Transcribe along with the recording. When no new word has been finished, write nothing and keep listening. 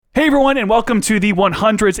Hey everyone, and welcome to the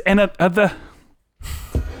 100th and the.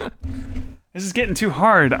 This is getting too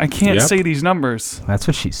hard. I can't say these numbers. That's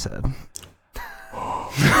what she said.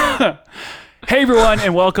 Hey everyone,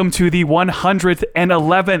 and welcome to the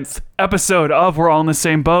 111th episode of We're All in the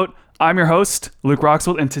Same Boat. I'm your host, Luke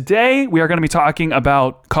Roxwell, and today we are going to be talking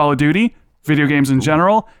about Call of Duty, video games in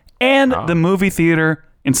general, and the movie theater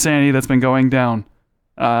insanity that's been going down.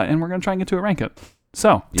 And we're going to try and get to a rank it.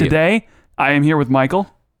 So, today, I am here with Michael.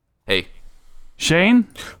 Hey. Shane.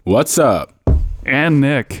 What's up? And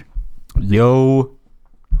Nick. Yo.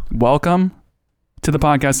 Welcome to the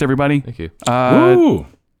podcast, everybody. Thank you. Ooh.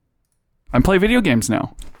 I play video games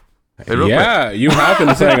now. Hey, You have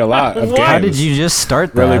been playing a lot of games. How did you just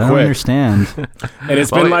start that? Really I don't quick. understand. And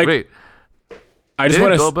it's been like... Wait. I just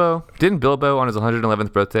want to... Didn't Bilbo on his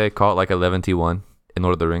 111th birthday call it like 11T1 in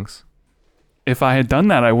Lord of the Rings? If I had done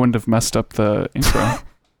that, I wouldn't have messed up the intro.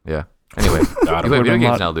 Yeah. Anyway, you play video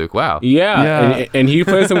games now, Luke. Wow. Yeah. And he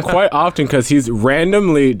plays them quite often because he's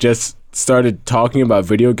randomly just started talking about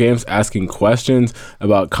video games, asking questions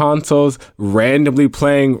about consoles, randomly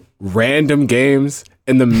playing random games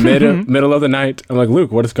in the middle of the night. I'm like,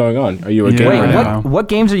 Luke, what is going on? Are you a gamer Wait, now? what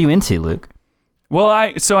games are you into, Luke? Well,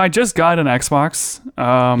 I just got an Xbox.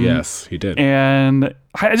 Yes, he did. And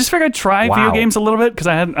I just figured I'd try video games a little bit because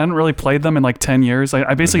I hadn't really played them in like 10 years.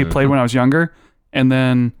 I basically played when I was younger, and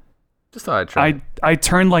then Just thought I'd try. I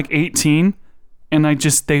turned like 18, and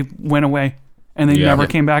they went away, and they never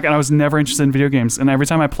came back, and I was never interested in video games. And every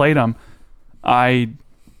time I played them, I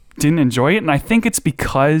didn't enjoy it, and I think it's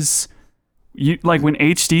because when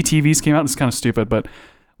HD TVs came out, this is kind of stupid, but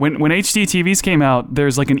when HD TVs came out,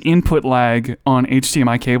 there's like an input lag on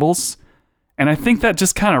HDMI cables. And I think that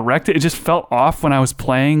just kind of wrecked it. It just felt off when I was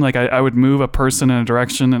playing. Like I would move a person in a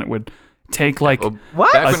direction and it would take like a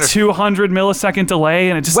 200 millisecond delay.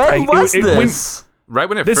 And it just... When was this? Right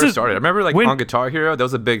when it first started. I remember on Guitar Hero, that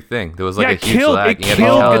was a big thing. There was like a huge lag. It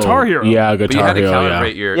killed Guitar Hero. Yeah, Guitar Hero, you had to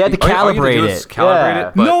calibrate your... You had to calibrate it. Calibrate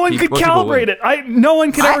it, but no one could calibrate it. No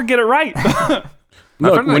one could ever get it right.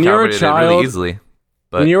 Look, when you're a child... really easily.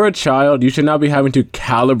 When you're a child, you should not be having to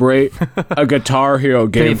calibrate a Guitar Hero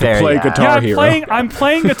game to play Guitar Hero. I'm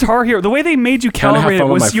playing Guitar Hero. The way they made you calibrate it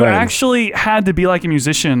was you actually had to be like a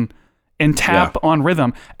musician and tap on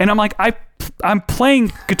rhythm. And I'm like, I'm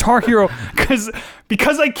playing Guitar Hero because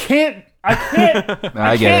I can't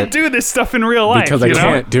do this stuff in real life. Because I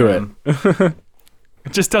can't do it.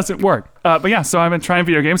 It just doesn't work. But yeah, so I've been trying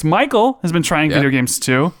video games. Michael has been trying video games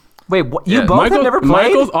too. Wait, you both have never played?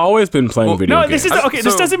 Michael's always been playing video games.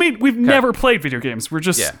 This doesn't mean we've never played video games. We're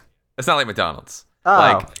just... Yeah. It's not like McDonald's. Oh.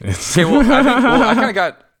 I kind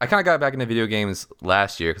of got back into video games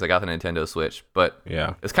last year because I got the Nintendo Switch, but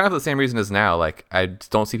it's kind of the same reason as now. Like, I just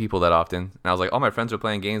don't see people that often, and I was like, all my friends are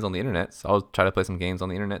playing games on the internet, so I'll try to play some games on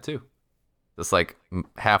the internet too. That's like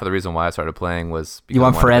half of the reason why I started playing was because you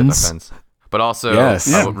want I wanted to play with my friends? friends. But also, I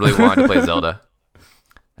really wanted to play Zelda,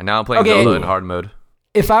 and now I'm playing Zelda in hard mode.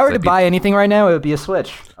 If I were to buy anything right now, it would be a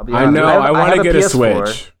Switch. I'll be honest. I know. I want to get a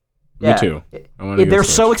Switch. Yeah. Me too. They're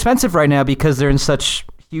so expensive right now because they're in such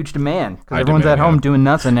huge demand. Because everyone's at home doing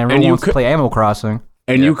nothing. Everyone wants to play Animal Crossing.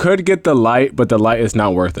 And you could get the Lite, but the Lite is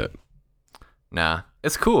not worth it. Nah,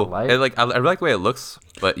 it's cool. I like the way it looks,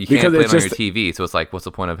 but you can't play it on your TV. So it's like, what's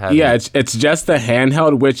the point of having? Yeah, it's just the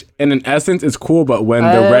handheld, which in essence is cool. But when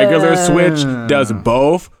the regular Switch does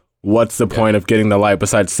both, what's the point of getting the Lite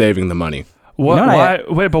besides saving the money? Why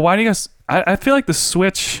do you guys... I feel like the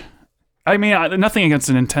Switch... I mean, nothing against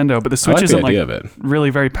the Nintendo, but the Switch isn't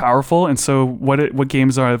really very powerful. And so what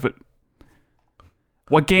games are...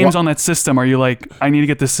 What games on that system are you like, I need to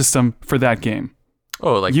get this system for that game?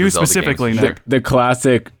 Oh, like you specifically, Nick. The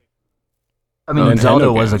classic... I mean,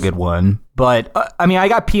 Zelda was a good one. But, I mean, I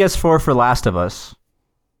got PS4 for Last of Us.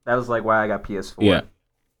 That was like why I got PS4. Yeah.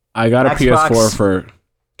 I got a PS4 for...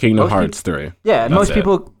 Kingdom Hearts 3. Yeah, most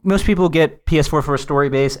people get PS4 for a story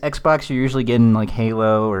base. Xbox, you're usually getting like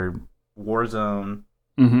Halo or Warzone,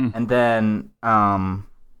 and then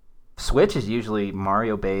Switch is usually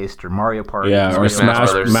Mario based or Mario Party. Yeah, or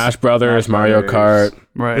Smash Brothers, Mario Kart.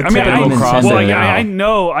 Right. I mean, I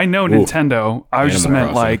know Nintendo. I just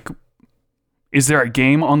meant like, is there a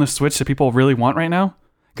game on the Switch that people really want right now?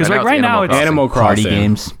 Because right now it's Animal Crossing. Party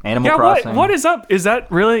games. Animal Crossing. What is up? Is that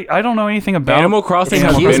really... I don't know anything about... Animal Crossing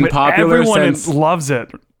has been popular since... Everyone loves it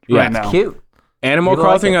right now. It's cute. Animal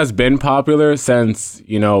Crossing has been popular since,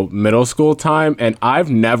 middle school time, and I've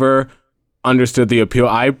never understood the appeal.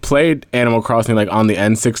 I played Animal Crossing like on the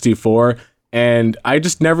N64, and I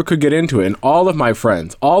just never could get into it. And all of my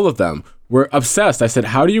friends, all of them, were obsessed. I said,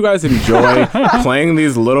 how do you guys enjoy playing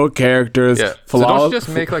these little characters? Yeah. So don't you just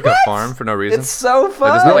make like a farm for no reason? It's so fun.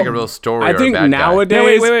 Like, there's not like a real story. I think or a bad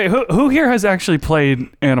nowadays. Wait. Who here has actually played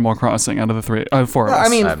Animal Crossing out of the four of us? I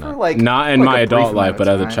mean, for like not in like my a brief adult life, but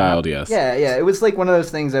as a time. child, yes. Yeah. It was like one of those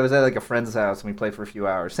things. I was at like a friend's house and we played for a few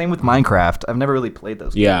hours. Same with Minecraft. I've never really played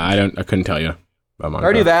those. Yeah, I couldn't tell you about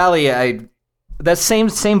Minecraft. Stardew Valley, that same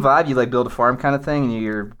vibe. You like build a farm kind of thing, and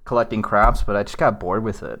you're collecting crops. But I just got bored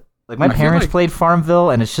with it. Like my parents played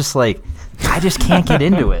Farmville, and it's just like I just can't get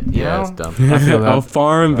into it. You know? It's dumb. I feel that. Oh,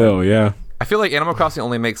 Farmville, yeah. I feel like Animal Crossing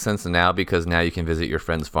only makes sense now because now you can visit your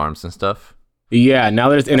friends' farms and stuff. Yeah, now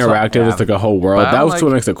that it's interactive, it's like a whole world. That was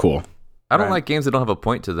what makes it cool. I don't like games that don't have a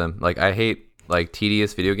point to them. Like I hate like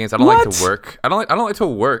tedious video games. I don't like to work. I don't like to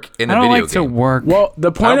work in a video game. I don't like to work. Well, the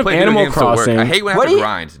point of Animal Crossing. I hate when I have to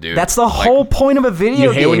grind, dude. That's the whole point of a video game.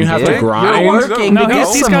 You hate when you have to grind? You're working to get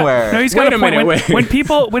somewhere. He's got Wait a minute, wait. When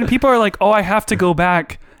people are like, "Oh, I have to go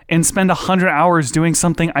back and spend 100 hours doing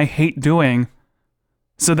something I hate doing,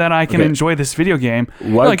 so that I can enjoy this video game."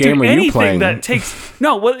 What like, game dude, are you playing? That takes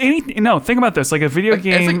think about this. Like a video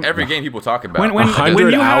game. It's like every game people talk about. When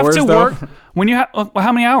you have hours, to though? work, when you have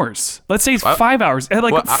how many hours? Let's say it's 5 hours.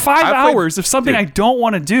 Like 5 hours of something I don't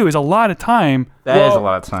want to do is a lot of time. That is a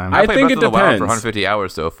lot of time. I think it Breath of the Wild depends. for 150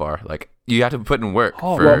 hours so far. Like you have to put in work.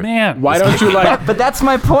 Oh for, man! Why don't you like? But that's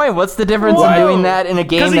my point. What's the difference in doing that in a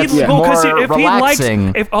game that's more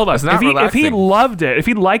relaxing? If he loved it, if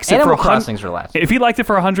he likes Animal it for Crossing's relaxing. if he liked it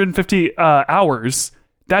for 150 hours,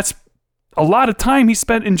 that's a lot of time he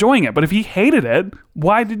spent enjoying it. But if he hated it,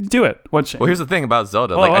 why did he do it? What Shane? Well, here's the thing about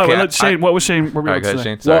Zelda. Shane, what was Shane? What were Alright, you go saying? ahead,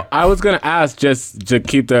 Shane. Sorry. Well, I was gonna ask just to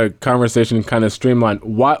keep the conversation kind of streamlined.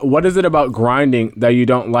 What is it about grinding that you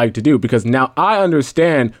don't like to do? Because now I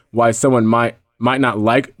understand why someone might not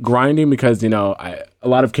like grinding because a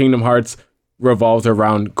lot of Kingdom Hearts revolves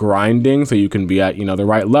around grinding, so you can be at the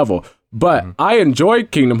right level. But I enjoy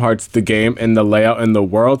Kingdom Hearts the game and the layout and the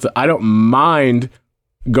world, so I don't mind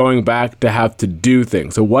going back to have to do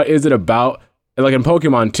things. So what is it about, like in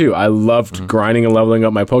Pokemon too, I loved grinding and leveling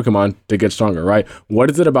up my Pokemon to get stronger, right?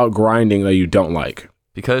 What is it about grinding that you don't like?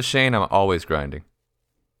 Because Shane, I'm always grinding.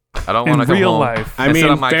 I don't want to In come real home life. and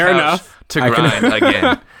sit on my fair couch enough. to grind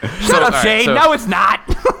again. Shut up, Shane. No, it's not.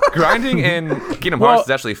 Grinding in Kingdom Hearts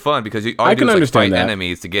is actually fun because all you do is fight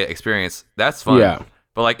enemies to get experience. That's fun. Yeah.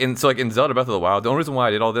 But like in Zelda Breath of the Wild, the only reason why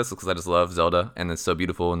I did all this is because I just love Zelda and it's so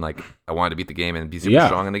beautiful and like I wanted to beat the game and be super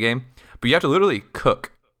strong in the game. But you have to literally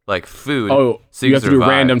cook like food. Oh, so you have to do survive.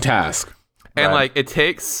 random tasks. And like it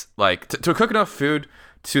takes like to cook enough food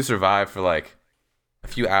to survive for like a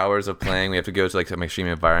few hours of playing. We have to go to like some extreme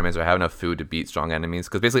environments or have enough food to beat strong enemies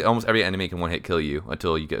because basically almost every enemy can one hit kill you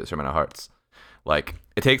until you get a certain amount of hearts. Like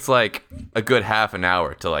it takes like a good half an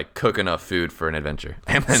hour to like cook enough food for an adventure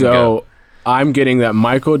and then go. I'm getting that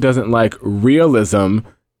Michael doesn't like realism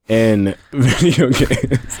in video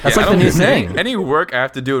games. That's like the new thing. Any work I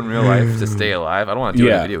have to do in real life to stay alive, I don't want to do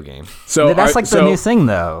it in a video game. So That's like the new thing,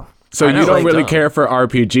 though. So you don't really care for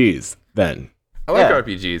RPGs then? I like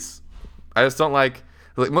RPGs. I just don't like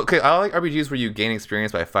okay, I like RPGs where you gain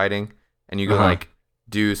experience by fighting and you can like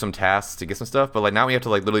do some tasks to get some stuff, but like now we have to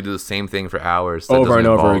like literally do the same thing for hours over and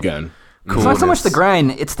over again. It's not so much the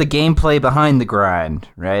grind, it's the gameplay behind the grind,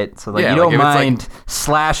 right? So like you don't mind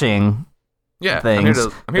slashing things.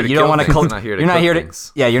 I'm here to you kill don't want things, to not here to you're not cook here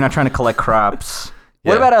things. you're not trying to collect crops.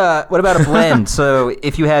 Yeah. What about a blend? So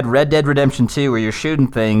if you had Red Dead Redemption 2 where you're shooting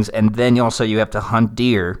things and then you have to hunt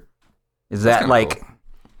deer, is that like cool.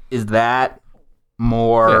 Is that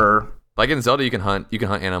more Like in Zelda, you can hunt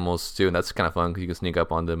animals too, and that's kind of fun because you can sneak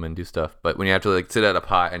up on them and do stuff. But when you have to like sit at a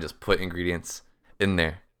pot and just put ingredients in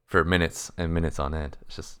there for minutes and minutes on end,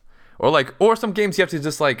 it's just or some games you have to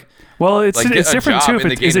just like it's different too.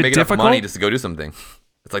 Is it difficult? Money just to go do something.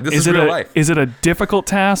 It's like this is real life. Is it a difficult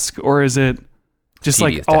task or is it just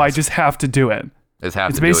tedious like task. I just have to do it?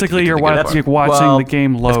 It's basically you're watching the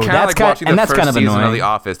game load. It's kind of like watching the first kind of season annoying. of The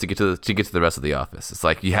Office to get to the rest of The Office. It's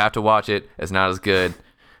like you have to watch it. It's not as good,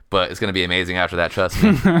 but it's gonna be amazing after that. Trust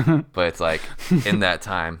me. But it's like in that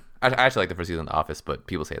time, I actually like the first season of The Office, but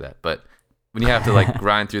people say that. But when you have to like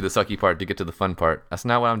grind through the sucky part to get to the fun part, that's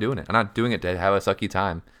not what I'm doing it. I'm not doing it to have a sucky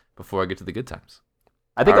time before I get to the good times.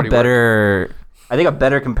 I think a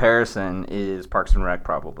better comparison is Parks and Rec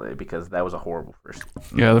probably because that was a horrible first.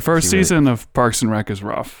 Yeah, the first season of Parks and Rec is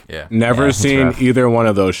rough. Yeah. Never seen either one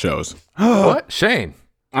of those shows. What? Shane.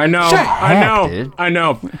 I know. Dude. I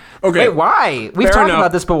know. Okay. Wait, why? We've Fair talked enough.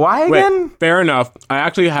 about this, but why again? Fair enough. I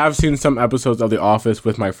actually have seen some episodes of The Office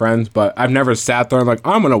with my friends, but I've never sat there and like,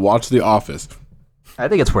 I'm going to watch The Office. I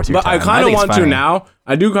think it's worth your but time. I kind of want to now.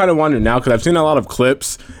 I do kind of want to now because I've seen a lot of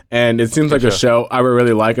clips, and it seems like a show I would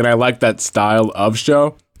really like, and I like that style of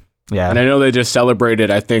show. Yeah. And I know they just celebrated,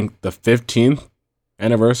 I think, the 15th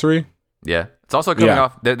anniversary. Yeah. It's also coming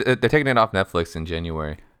off. They're taking it off Netflix in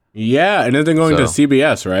January. Yeah, and then they're going to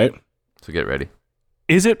CBS, right? So get ready.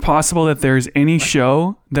 Is it possible that there's any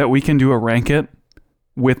show that we can do a rank it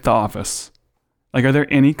with The Office? Like, are there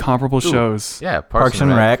any comparable shows? Yeah, Parks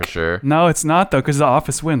and Rec for sure. No, it's not, though, because The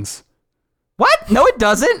Office wins. What? No, it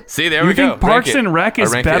doesn't. See, there we go. You think Parks and Rec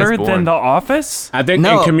is better than The Office? I think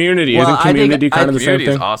in Community. Isn't Community kind of the same thing?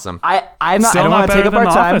 Community is awesome. I don't want to take up our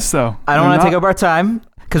time. Though. I don't want to take up our time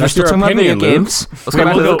because we're still talking about video games.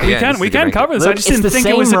 We can cover this. I just didn't think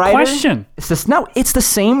it was a question. It's the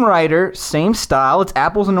same writer, same style. It's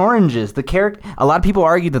apples and oranges. A lot of people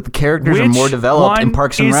argue that the characters are more developed in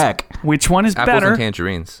Parks and Rec. Which one is better? Apples and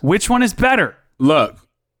tangerines. Which one is better? Look.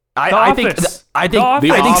 I think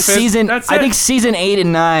season 8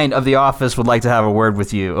 and 9 of The Office would like to have a word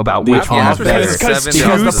with you about which one is better. Because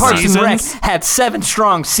the Parks and Rec had 7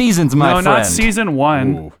 strong seasons, my friend. No, not season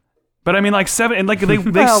 1. Ooh. But I mean, like 7, and like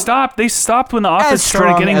they stopped. They stopped when The Office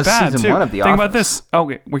started getting bad too. Think about this. Oh,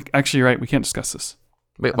 wait, you're right. We can't discuss this.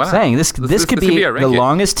 Wait, I'm saying this could be the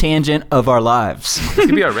longest tangent of our lives. This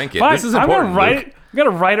could be our rank it. This is important. I'm gonna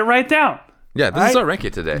write it right down. Yeah, this is our rank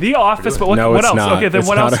it today. The Office, but what else? Not. Okay, then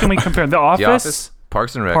what else can we compare? The Office,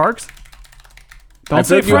 Parks and Rec. Don't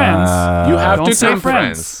say Friends. You have to say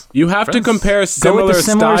Friends. You have to compare similar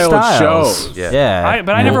style shows. Yeah.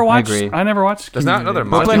 But I never watched. There's not another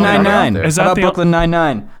Brooklyn Nine-Nine. Is that Brooklyn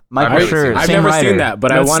Nine-Nine? Michael Schur. I've never seen that,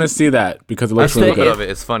 but I want to see that because it looks really good.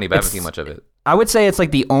 It's funny, but I haven't seen much of it. I would say it's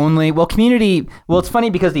like the only Community. Well, it's funny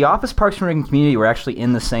because The Office, Parks and Rec, and Community were actually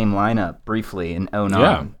in the same lineup briefly in 2009.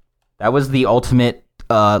 Yeah. That was the ultimate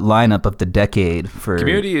lineup of the decade for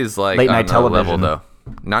Community is like late night television level though.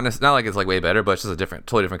 Not like it's like way better, but it's just a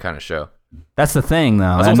totally different kind of show. That's the thing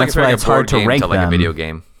though, and that's why it's hard to rank them. Like a video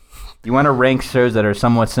game. You want to rank shows that are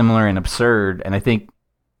somewhat similar and absurd, and I think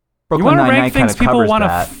Brooklyn Nine-Nine kind of covers that. You want to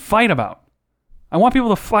rank things people want to fight about. I want people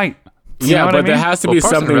to fight. But there has to be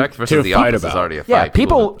something to fight about.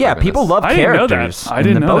 People love characters. I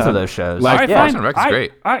didn't know both of those shows. Like, Parks and Rec is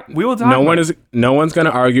great. We will talk. No one's gonna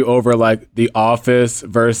argue over like The Office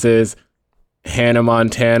versus Hannah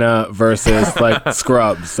Montana versus like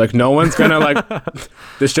Scrubs. Like no one's gonna like.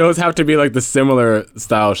 The shows have to be like the similar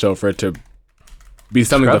style show for it to be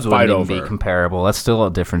something Scrubs to fight wouldn't over. Even be comparable. That's still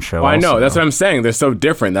a different show. Well, I know. That's what I'm saying. They're so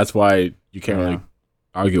different. That's why you can't really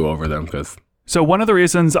argue over them because. So one of the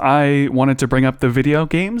reasons I wanted to bring up the video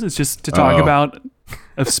games is just to talk about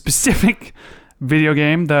a specific video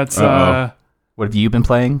game that's what have you been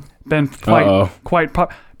playing? Been quite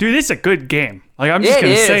dude, this is a good game. Like I'm just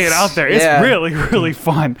gonna say it out there. It's really, really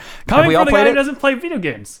fun. Coming from the guy who doesn't play video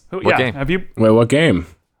games. What game? Have you? Wait, what game?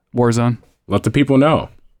 Warzone. Let the people know.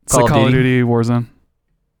 It's Call of Duty Warzone.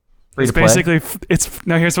 Free it's to basically it's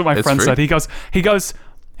now. Here's what my friend said. He goes.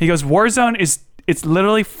 Warzone it's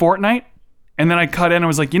literally Fortnite. And then I cut in and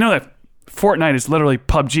was like, you know that Fortnite is literally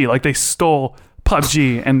PUBG. Like they stole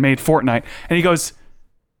PUBG and made Fortnite. And he goes,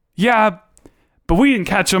 yeah, but we didn't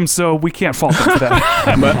catch them, so we can't fault them for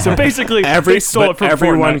that. So basically, they stole it from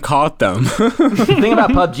everyone Fortnite. Caught them. The thing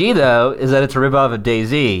about PUBG though is that it's a ripoff of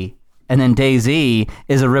DayZ. And then DayZ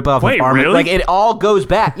is a ripoff of Armored. Really? Like it all goes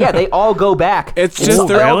back. Yeah, they all go back. It's just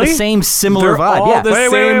they're all the same similar vibe. All the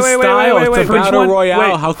same style. It's a battle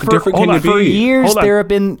royale. How different can it be? For years, there have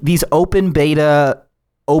been these open beta,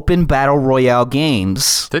 open battle royale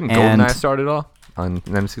games. Didn't GoldenEye start it all on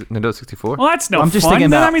Nintendo 64? Well, that's no I'm just fun. thinking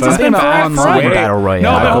about, online battle royale.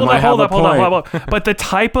 No, but hold up. But the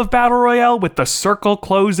type of battle royale with the circle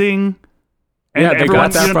closing. And they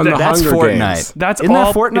got that from the Hunger Games. That's Isn't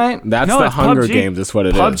that Fortnite? That's the Hunger Games. That's what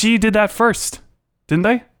it is. PUBG did that first, didn't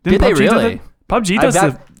they? Did they really? PUBG does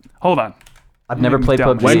the. Hold on. I've never played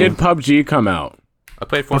PUBG. When did PUBG come out? I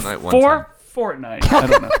played Fortnite one time. Fortnite. I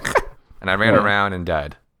don't know. And I ran around and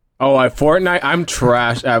died. Oh, at Fortnite, I'm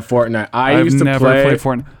trash at Fortnite. I've used to never played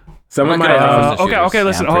Fortnite. Some of my okay.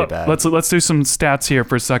 Listen, let's do some stats here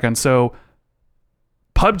for a second. So.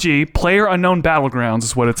 PUBG, Player Unknown Battlegrounds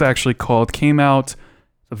is what it's actually called. Came out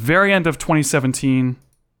the very end of 2017.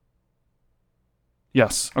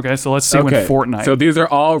 Yes. Okay, so let's see when Fortnite. So these are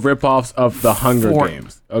all ripoffs of the Hunger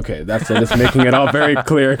Games. Okay, that's just making it all very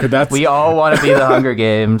clear because that's we all want to be the Hunger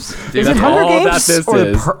Games. Is it Hunger Games that this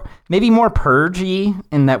is? Maybe more purgy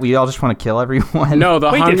in that we all just want to kill everyone. No, the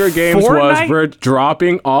Hunger Games was we're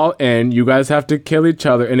dropping all in. You guys have to kill each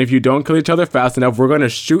other, and if you don't kill each other fast enough, we're going to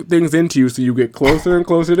shoot things into you so you get closer and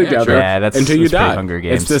closer together until you die. Hunger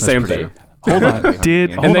Games. It's the same thing. Hold on.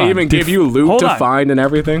 And they even give you loot to find and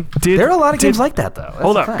everything. There are a lot of games like that, though.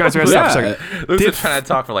 Hold up, guys. We gotta stop a second. Luke's been trying to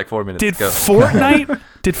talk for like 4 minutes. Did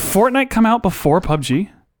Fortnite come out before PUBG?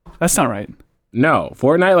 That's not right. No,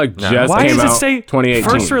 Fortnite just Why came does out it say 2018.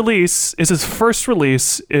 His first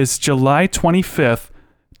release is July 25th,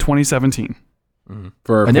 2017.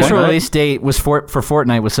 For initial Fortnite? release date was for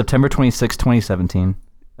Fortnite was September 26, 2017.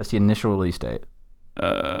 That's the initial release date. Where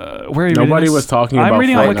are you Nobody reading was this? talking about I'm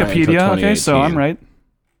reading on Fortnite until Wikipedia. Okay, so 2018. I'm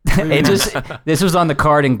right. This was on the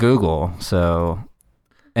card in Google. So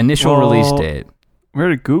initial release date. Where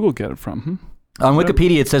did Google get it from? On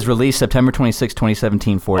Wikipedia, it says release September 26,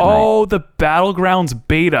 2017, Fortnite. Oh, the Battlegrounds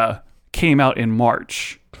beta came out in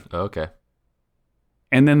March. Okay.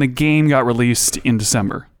 And then the game got released in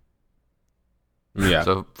December. Yeah.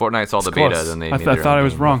 So Fortnite saw the It's beta, close. then they I made their thought own I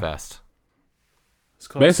was game wrong. real fast.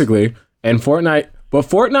 Basically, and Fortnite, but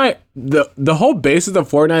Fortnite, the whole basis of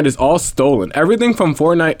Fortnite is all stolen. Everything from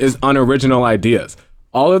Fortnite is unoriginal ideas.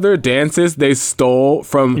 All of their dances they stole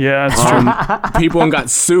from people and got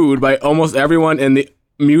sued by almost everyone in the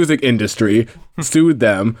music industry. Sued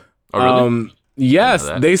them. Oh, really? Yes,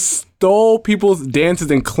 they stole people's dances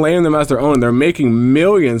and claimed them as their own. They're making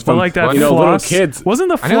millions from like that little floss, kids. Wasn't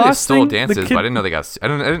the I know they floss stole thing? dances, the but I didn't know they got. I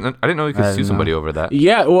didn't know you could sue somebody over that.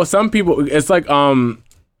 Yeah, well, some people. It's like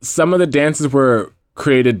some of the dances were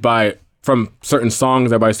created from certain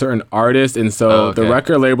songs or by certain artists, and so the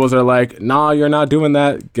record labels are like, "Nah, you're not doing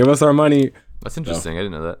that. Give us our money." That's interesting. I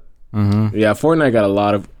didn't know that. Mm-hmm. Yeah, Fortnite got a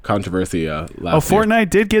lot of controversy last year. Fortnite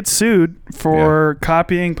did get sued for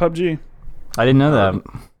copying PUBG. I didn't know that.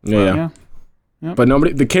 Yeah. But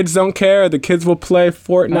the kids don't care. The kids will play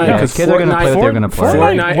Fortnite because kids are gonna play what they're gonna play.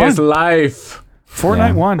 Fortnite is life.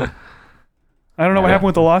 Fortnite won. I don't know what happened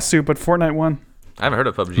with the lawsuit, but Fortnite won. I haven't heard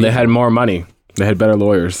of PUBG. They had more money. They had better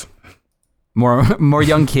lawyers. More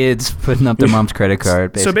young kids putting up their mom's credit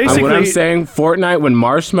card. Basically. So basically, what I'm saying, Fortnite, when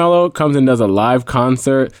Marshmello comes and does a live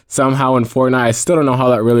concert, somehow in Fortnite, I still don't know how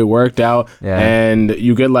that really worked out. Yeah. And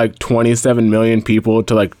you get like 27 million people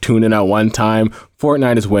to like tune in at one time.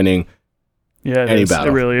 Fortnite is winning. Yeah, any battle.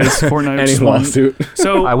 It really is. Fortnite any just won. lawsuit.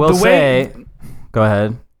 So I will say, go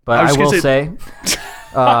ahead. But I will say,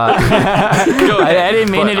 I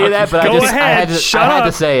didn't mean to do that, but I had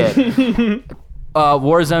to say it.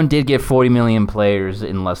 Warzone did get 40 million players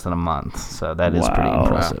in less than a month, so that is pretty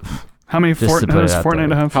impressive. How many does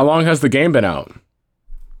Fortnite have? How long has the game been out?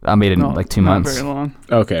 I made it in like 2 months. Not very long.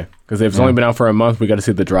 Okay, because if it's only been out for a month, we got to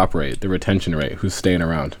see the drop rate, the retention rate, who's staying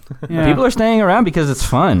around. Yeah. People are staying around because it's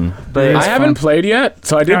fun. But I haven't played yet,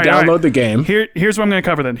 so I did download the game. Here's what I'm going to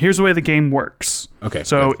cover then. Here's the way the game works. Okay.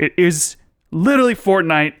 So it is literally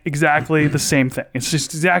Fortnite, exactly the same thing. It's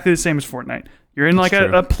just exactly the same as Fortnite. You're in like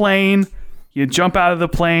a plane. You jump out of the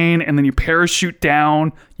plane and then you parachute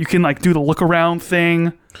down. You can like do the look around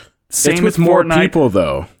thing. Same it's with as more Fortnite. people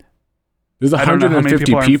though. There's I don't know how many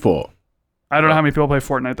 150 people. I don't know how many people play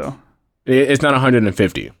Fortnite though. It's not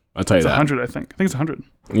 150. I'll tell you It's that. 100, I think. I think it's 100.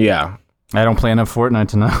 Yeah. I don't play enough Fortnite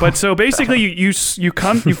to know. But so basically, you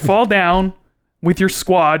fall down with your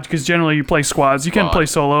squad because generally you play squads. You can play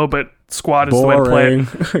solo, but squad is the way to play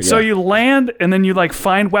it. Yeah. So you land and then you like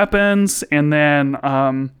find weapons, and then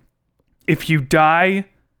if you die,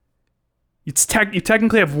 you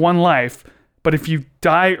technically have one life. But if you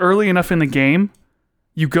die early enough in the game,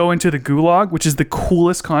 you go into the gulag, which is the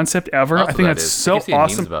coolest concept ever. I think that's so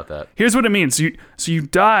awesome. About that. Here's what it means. So you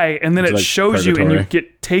die, and then it like shows you, and you purgatory.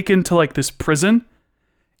 get taken to like this prison,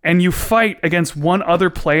 and you fight against one other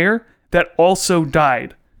player that also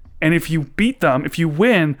died. And if you beat them, if you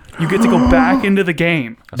win, you get to go back into the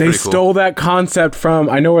game. They stole that concept from.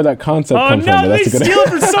 I know where that concept Oh comes from. no, But they that's a good steal it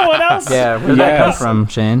from someone else. yeah, where did that come from,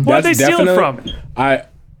 Shane? Where'd they steal it from? I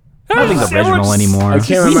don't think it's original anymore. I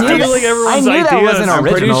can't remember. Stealing everyone's I knew that ideas. wasn't I'm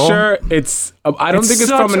pretty original. sure it's. I don't It's think it's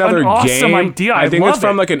such from another an awesome game. idea. I think love it's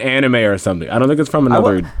from it. like an anime or something. I don't think it's from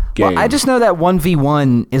another game. Well, I just know that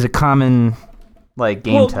 1v1 is a common like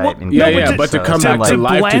game type. In yeah, games, but to so come it's back not to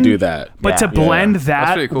like- life to do that. But to Yeah. blend that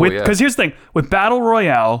That's pretty cool, with, yeah. because here's the thing, with Battle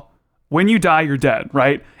Royale, when you die, you're dead,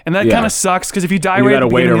 right? And that Yeah. kind of sucks because if you die You right at gotta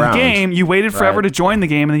the wait beginning of around. the game, you waited forever Right. to join the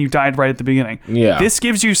game and then you died right at the beginning. Yeah. This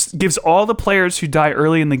gives all the players who die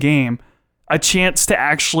early in the game a chance to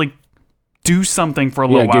actually do something for a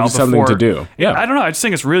little while give you something before. to do. Yeah. I don't know. I just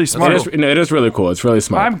think it's really smart. It is really cool. It's really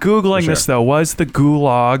smart. I'm Googling For this, sure. though. Was the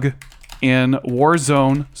gulag in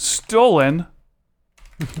Warzone stolen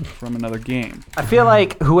from another game? I feel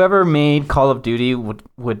like whoever made Call of Duty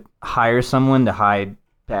would hire someone to hide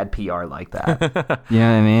bad PR like that. You know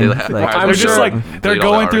what I mean? They're just like, they're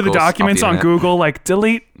going through the documents on Google, like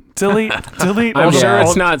delete. I'm sure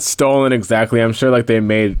it's not stolen exactly. I'm sure like they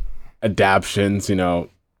made adaptions,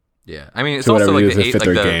 Yeah, I mean, it's to also whatever like it is, the fit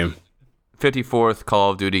their game. 54th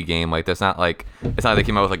Call of Duty game. Like, that's not like it's not like they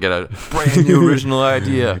came out with like a brand new original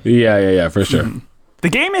idea. Yeah, for sure. The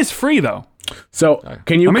game is free though. So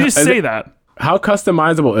can you? Let me just say that. How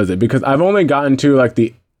customizable is it? Because I've only gotten to like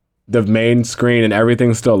the main screen and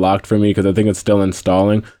everything's still locked for me because I think it's still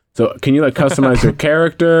installing. So can you like customize your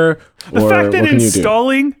character? The or fact that what can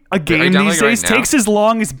installing a game these days right now? takes as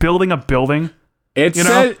long as building a building. It You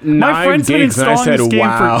said know, my 9 friend's been gigs, and I installing said, this game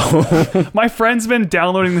 "Wow." My friend's been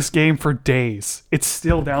downloading this game for days. It's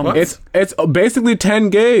still downloading. it's basically 10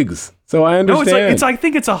 gigs. So I No, understand. I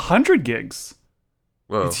think it's 100 gigs.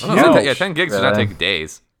 Whoa, It's Oh, huge. yeah, 10 gigs does not take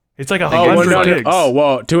days. It's like gigs. 100 gigs.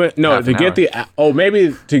 Half to an get hour.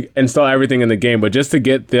 maybe to install everything in the game, but just to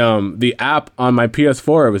get the app on my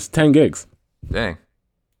PS4, it was 10 gigs. Dang.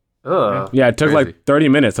 Ugh. Yeah, it took Crazy. like 30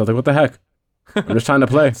 minutes. I was like, what the heck? I'm just trying to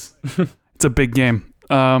play. It's a big game.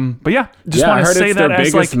 But yeah, just I want to heard say it's that their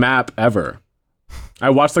as biggest like map ever. I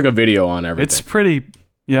watched like a video on everything. it's pretty.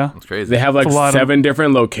 Yeah. That's crazy. They have like It's a lot of- 7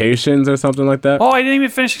 different locations or something like that. Oh, I didn't even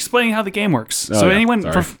finish explaining how the game works. Oh, So yeah. anyone,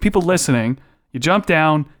 Sorry. for people listening, you jump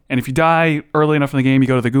down, and if you die early enough in the game, you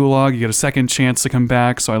go to the gulag. You get a second chance to come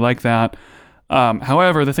back. So I like that.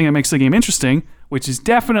 However, the thing that makes the game interesting, which is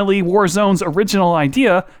definitely Warzone's original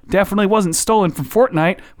idea, definitely wasn't stolen from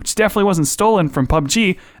Fortnite, which definitely wasn't stolen from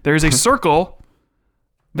PUBG. There is a circle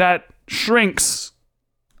that shrinks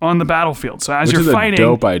on the battlefield. So as Which you're is fighting, a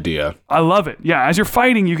dope idea. I love it. Yeah, as you're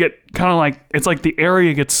fighting, you get kind of like it's like the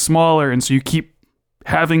area gets smaller, and so you keep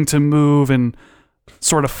having to move and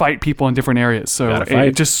sort of fight people in different areas. So Gotta it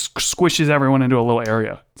fight. just squishes everyone into a little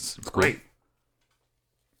area. It's great.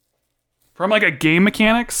 From like a game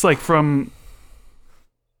mechanics, like from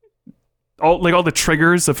all the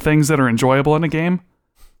triggers of things that are enjoyable in a game,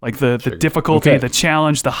 like the difficulty, Okay. the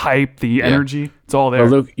challenge, the hype, the energy. It's all there.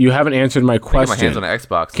 But Luke, you haven't answered my I get my question. hands on an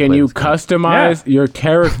Xbox. and Can play you this game. customize your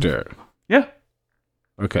character? Yeah,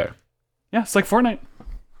 Okay. yeah, it's like Fortnite.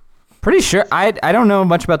 Pretty sure. I don't know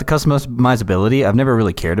much about the customizability. I've never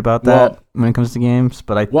really cared about that Well- when it comes to games.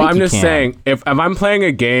 But I Well, think I'm you just can. saying, if I'm playing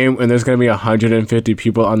a game and there's going to be 150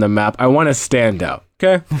 people on the map, I want to stand out.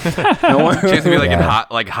 Okay. I want She has to be like in Yeah.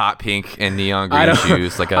 hot pink and neon I green don't-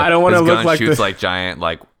 shoes. Like I don't wanna his look gun like shoots the- like giant,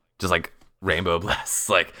 like just like rainbow blasts.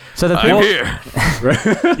 Like So the I'm thing-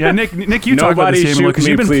 here. Yeah, Nick, you talk about Nobody this game shoot because me,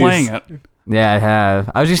 you've been please. playing it. Yeah, I have.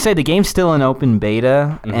 I was just saying the game's still in open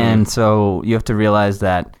beta, and so you have to realize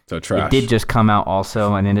that So trash. it did just come out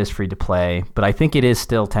also, and it is free to play. But I think it is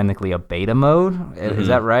still technically a beta mode. Is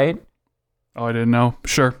that right? Oh, I didn't know.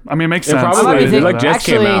 Sure. I mean, it makes It sense. I might probably be is. It thinking- like just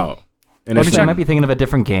came actually- out. And Let me it's I check. might be thinking of a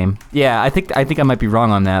different game. Yeah, I think I might be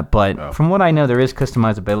wrong on that. But Oh. from what I know, there is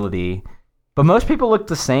customizability. But most people look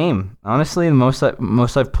the same. Honestly, most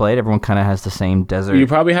I've played, everyone kind of has the same desert you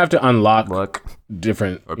probably have to unlock look.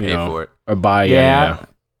 different, Or pay for it. or buy. Yeah.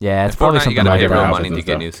 Yeah, it's In probably Fortnite, you something gotta like pay that. real houses money and to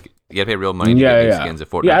get stuff. new. You gotta pay real money to Yeah, get new yeah. skins in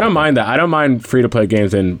Fortnite. Yeah, I don't mind that. I don't mind free to play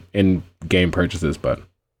games in game purchases, but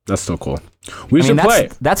that's still cool. We should play.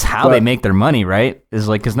 That's how But- they make their money, right? Is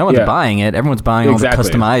like because no one's Yeah. buying it. Everyone's buying all Exactly. the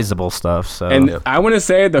customizable stuff. So And I want to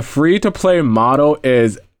say the free to play model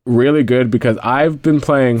is really good because I've been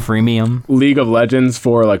playing freemium. League of Legends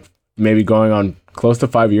for like maybe going on close to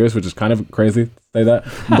 5 years, which is kind of crazy to say that.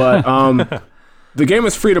 But the game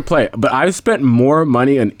is free to play. But I've spent more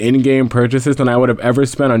money on in-game purchases than I would have ever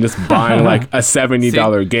spent on just buying like a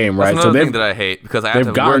 $70 game, right? That's another thing that I hate because I have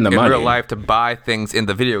they've to gotten work the in real money. life to buy things in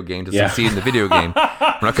the video game to Yeah. succeed in the video game.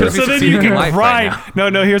 I'm not going to So then succeed you in can life right grind. now.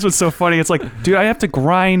 No, here's what's so funny. It's like, dude, I have to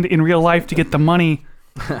grind in real life to get the money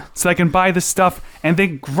so I can buy this stuff and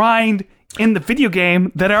then grind in the video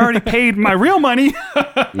game that I already paid my real money.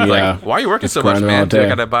 Yeah. Like, why are you working Just so much, grinding man? all Dude, I day.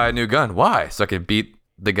 gotta buy a new gun. Why? So I can beat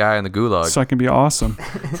the guy in the gulag. So I can be awesome.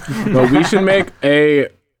 But we should make a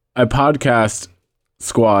podcast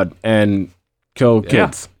squad and kill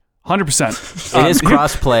kids. 100%. It is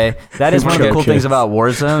crossplay. That is one of the Kill cool kids. things about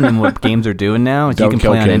Warzone and what games are doing now. Is you Don't can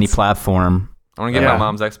kill play on any kids. platform. I'm gonna get Yeah. my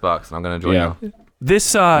mom's Xbox and I'm gonna join Yeah. you. This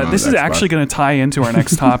is Xbox. actually going to tie into our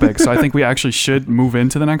next topic, so I think we actually should move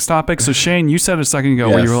into the next topic. So Shane, you said a second ago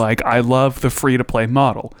where you Yes. were like, "I love the free-to-play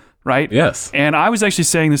model," right? Yes. And I was actually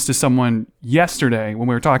saying this to someone yesterday when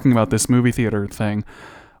we were talking about this movie theater thing,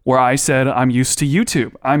 where I said I'm used to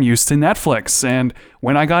YouTube, I'm used to Netflix, and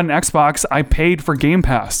when I got an Xbox, I paid for Game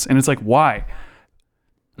Pass, and it's like, why?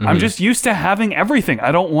 I'm just used to having everything.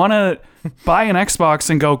 I don't want to buy an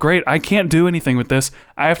Xbox and go, great, I can't do anything with this.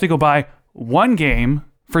 I have to go buy one game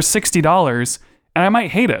for $60 and I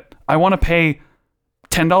might hate it. I want to pay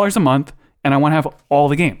 $10 a month and I want to have all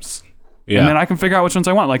the games. Yeah. And then I can figure out which ones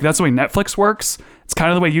I want. Like that's the way Netflix works. It's kind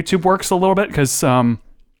of the way YouTube works a little bit because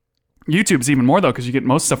YouTube's even more though, because you get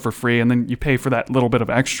most stuff for free, and then you pay for that little bit of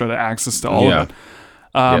extra to access to all of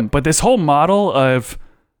it. But this whole model of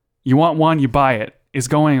you want one, you buy it is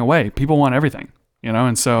going away. People want everything,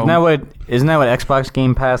 and so isn't that what Xbox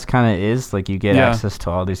Game Pass kind of is? Like you get access to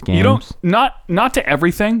all these games. You don't not to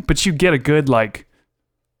everything, but you get a good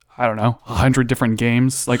I don't know, 100 different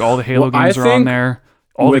games. Like all the Halo games are on there.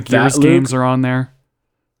 All the Gears games are on there.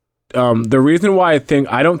 The reason why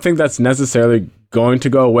I don't think that's necessarily going to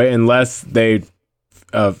go away unless they,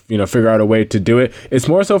 figure out a way to do it. It's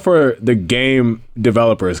more so for the game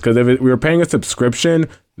developers, because if we were paying a subscription,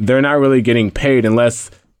 they're not really getting paid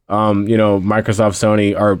unless, Microsoft,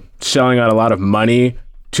 Sony are shelling out a lot of money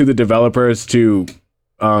to the developers to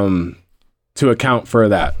account for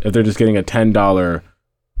that. If they're just getting a $10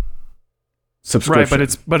 subscription,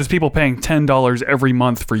 right? But it's people paying $10 every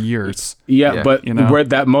month for years. Yeah. But where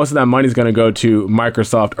that most of that money is going to go to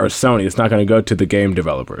Microsoft or Sony. It's not going to go to the game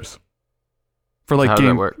developers. For how game, does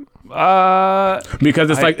that work? Because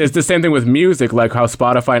it's the same thing with music, like how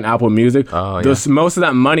Spotify and Apple Music. Most of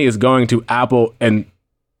that money is going to Apple and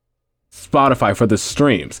Spotify for the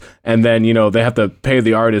streams, and then they have to pay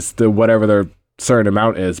the artists whatever their certain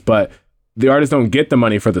amount is, but the artists don't get the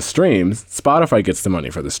money for the streams. Spotify gets the money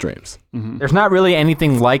for the streams. Mm-hmm. There's not really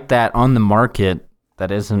anything like that on the market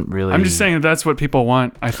that isn't really. I'm just saying that's what people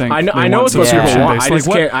want. I think I know it's what people want.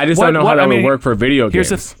 I just don't know how that would work for video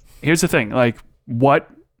games. Here's the thing. Like what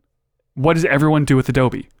does everyone do with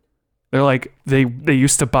Adobe? They're like they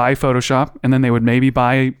used to buy Photoshop, and then they would maybe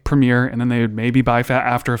buy Premiere, and then they would maybe buy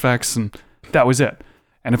After Effects, and that was it.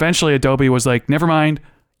 And eventually Adobe was like, never mind,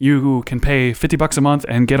 you can pay $50 a month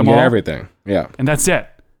and get them all. Everything. Yeah. And that's it.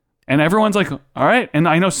 And everyone's like, all right. And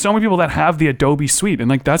I know so many people that have the Adobe suite, and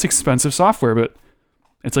like that's expensive software, but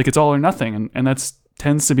it's like it's all or nothing. And that's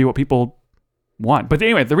tends to be what people want. But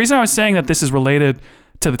anyway, the reason I was saying that this is related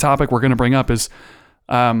to the topic we're going to bring up is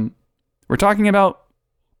we're talking about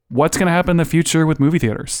what's going to happen in the future with movie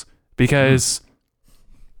theaters, because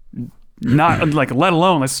not like, let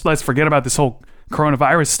alone let's forget about this whole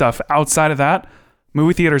coronavirus stuff. Outside of that,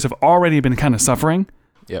 movie theaters have already been kind of suffering.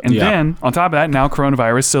 Yep. And then on top of that, now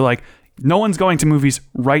coronavirus. So like no one's going to movies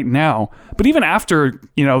right now, but even after,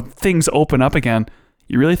 things open up again,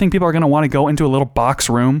 you really think people are going to want to go into a little box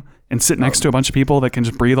room and sit next to a bunch of people that can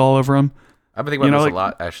just breathe all over them? I've been thinking about this a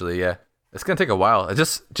lot, actually. Yeah. It's going to take a while.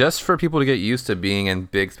 It's just for people to get used to being in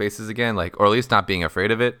big spaces again, or at least not being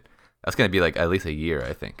afraid of it. That's going to be at least a year,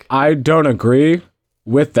 I think. I don't agree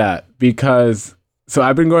with that, because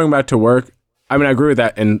I've been going back to work. I mean, I agree with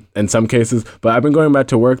that in some cases, but I've been going back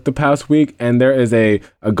to work the past week, and there is a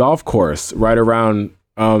golf course right around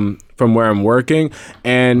from where I'm working.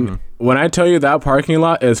 And when I tell you that parking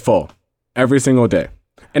lot is full every single day.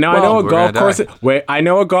 And now I know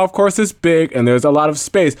a golf course is big and there's a lot of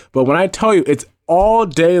space, but when I tell you it's all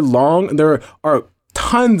day long, there are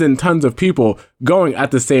tons and tons of people going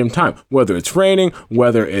at the same time, whether it's raining,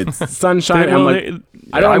 whether it's sunshine.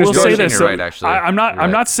 I will say this. Right, actually. I'm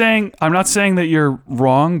not saying that you're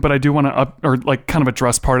wrong, but I do want to kind of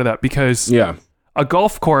address part of that, because a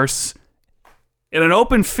golf course in an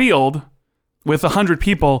open field with 100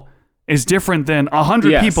 people is different than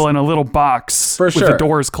 100 people in a little box with the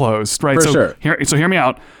doors closed, right? So hear me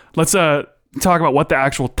out. Let's talk about what the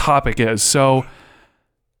actual topic is. So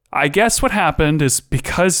I guess what happened is,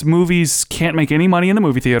 because movies can't make any money in the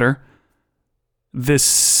movie theater, the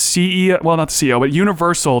CEO, well, not the CEO, but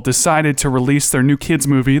Universal decided to release their new kids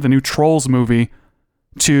movie, the new Trolls movie,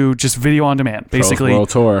 to just video on demand. Basically, World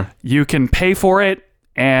Tour. You can pay for it,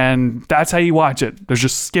 and that's how you watch it. There's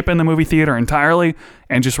just skipping the movie theater entirely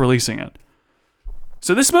and just releasing it.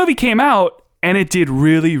 So this movie came out, and it did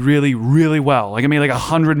really, really, really well. Like, it made like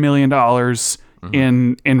 $100 million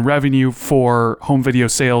in revenue for home video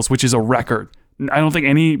sales, which is a record. I don't think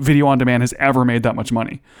any video on demand has ever made that much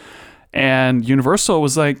money. And Universal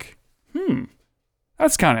was like,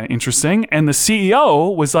 that's kind of interesting. And the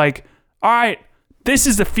CEO was like, all right, this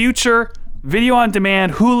is the future. Video on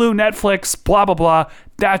demand, Hulu, Netflix, blah, blah, blah.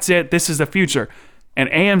 That's it. This is the future. And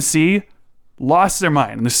AMC lost their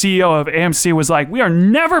mind. And the CEO of AMC was like, we are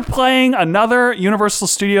never playing another Universal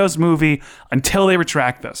Studios movie until they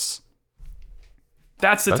retract this.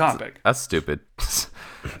 That's the topic. That's stupid.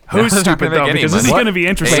 Who's stupid though? Because this is going to be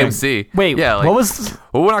interesting. AMC. Wait, what was?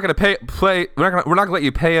 Well, we're not going to We're not going to let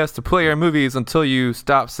you pay us to play your movies until you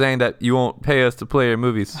stop saying that you won't pay us to play your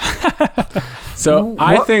movies. So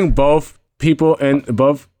I think both people and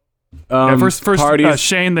both first parties,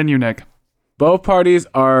 Shane, then you, Nick. Both parties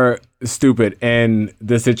are stupid in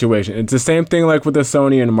this situation. It's the same thing like with the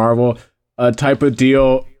Sony and Marvel type of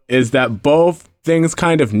deal. Is that both things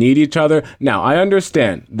kind of need each other. Now, I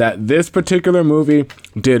understand that this particular movie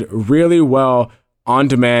did really well on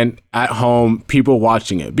demand, at home, people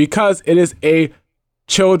watching it, because it is a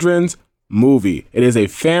children's movie. It is a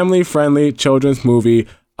family-friendly children's movie.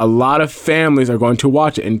 A lot of families are going to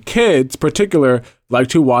watch it, and kids, particular, like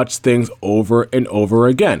to watch things over and over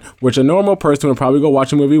again, which a normal person would probably go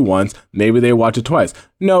watch a movie once, maybe they watch it twice.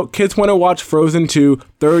 No, kids want to watch Frozen 2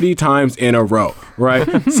 30 times in a row, right?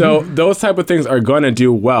 So those type of things are going to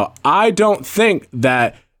do well. I don't think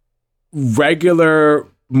that regular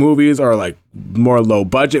movies or like more low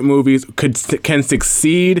budget movies can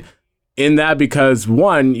succeed in that, because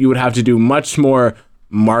one, you would have to do much more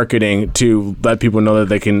marketing to let people know that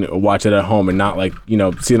they can watch it at home and not like,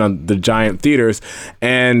 see it on the giant theaters.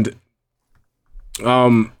 And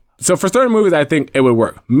so for certain movies, I think it would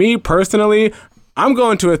work. Me personally, I'm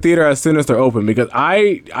going to a theater as soon as they're open, because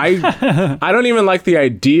I don't even like the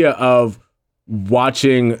idea of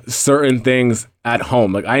watching certain things at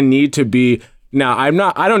home. Like, I need to be, now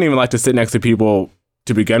I don't even like to sit next to people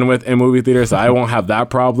to begin with in movie theaters, so I won't have that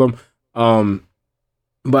problem.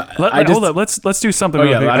 But hold up. Let's do something. Oh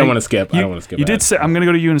yeah, I don't want to skip. You did say, I'm going to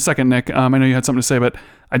go to you in a second, Nick. I know you had something to say, but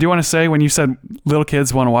I do want to say, when you said little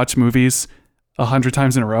kids want to watch movies 100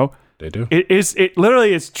 times in a row, they do. It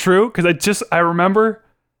literally is true, because I remember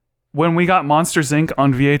when we got Monsters Inc.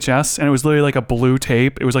 on VHS, and it was literally like a blue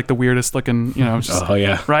tape. It was like the weirdest looking, just, oh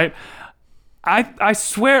yeah, right. I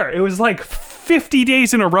swear it was like 50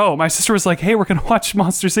 days in a row. My sister was like, "Hey, we're gonna watch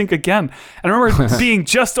Monsters Inc. again," and I remember being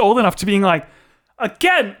just old enough to being like,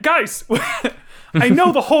 "Again, guys." I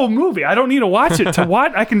know the whole movie. I don't need to watch it. To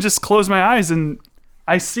what? I can just close my eyes and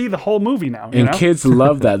I see the whole movie now. And kids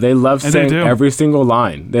love that. They love saying every single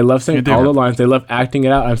line. They love saying all the lines. They love acting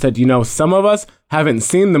it out. I've said, some of us haven't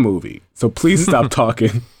seen the movie, so please stop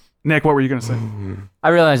talking. Nick, what were you going to say? I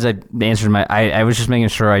realized I answered I was just making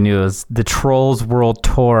sure I knew it was the Trolls World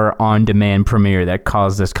Tour on demand premiere that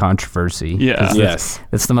caused this controversy. Yeah. Yes.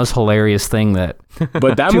 It's the most hilarious thing that.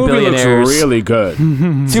 But that movie looks really good.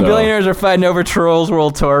 Two billionaires are fighting over Trolls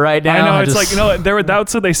World Tour right now. I know. It's like,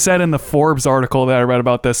 that's what they said in the Forbes article that I read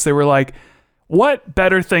about this. They were like, what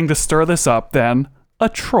better thing to stir this up than a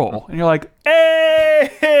troll? And you're like,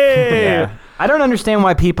 hey! Yeah. I don't understand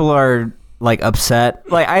why people are like upset.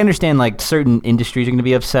 Like, I understand like certain industries are going to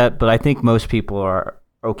be upset, but I think most people are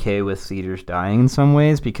okay with theaters dying in some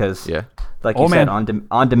ways, because like you said,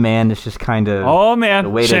 on demand is just kind of the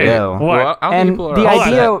way to go. Well, and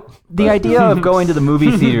the idea of going to the movie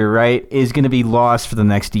theater, right, is going to be lost for the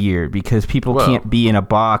next year, because people can't be in a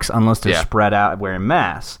box unless they're spread out wearing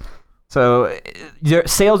masks. So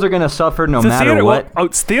sales are going to suffer no matter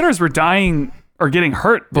what. Theaters were dying or getting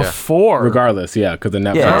hurt before. Regardless, because the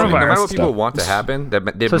Netflix. No matter what people want to happen,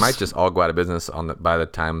 they might just all go out of business by the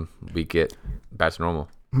time we get back to normal.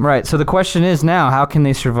 Right. So the question is now, how can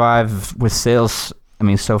they survive with sales? I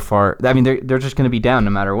mean, so far, they're just going to be down no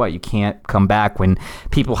matter what. You can't come back when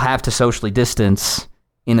people have to socially distance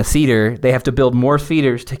in a theater. They have to build more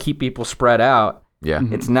theaters to keep people spread out. Yeah.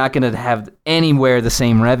 It's not going to have anywhere the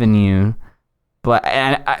same revenue. But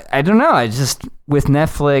I don't know. I just, with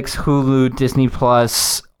Netflix, Hulu, Disney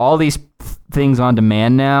Plus, all these things on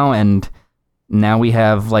demand now, and now we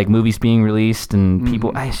have like movies being released, and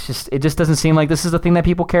people. It just doesn't seem like this is the thing that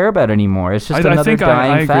people care about anymore. It's just another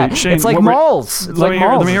dying fad. Shane, it's like malls. Let me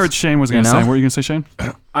hear what Shane was going to say. What were you going to say, Shane?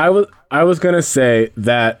 I was going to say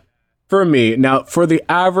that for me, now for the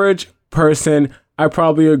average person, I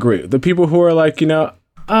probably agree. The people who are like,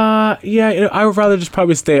 I would rather just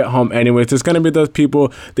probably stay at home anyways. There's going to be those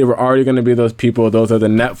people. They were already going to be those people. Those are the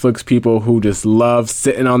Netflix people who just love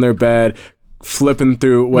sitting on their bed, flipping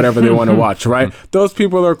through whatever they want to watch, right? Those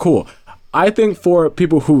people are cool. I think for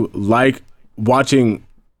people who like watching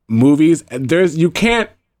movies, you can't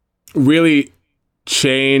really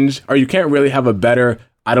change, or you can't really have a better,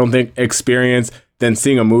 I don't think, experience than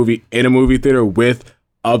seeing a movie in a movie theater with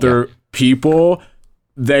other people.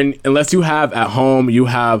 Then unless you have at home, you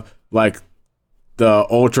have like the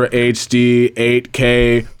Ultra HD,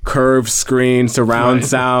 8K, curved screen, surround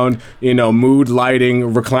sound, mood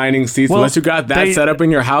lighting, reclining seats. Unless you got that set up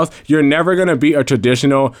in your house, you're never going to be a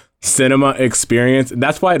traditional cinema experience.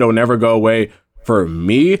 That's why it'll never go away for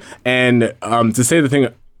me. And to say the thing,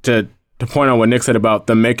 to point on what Nick said about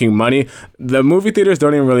them making money, the movie theaters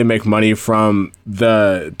don't even really make money from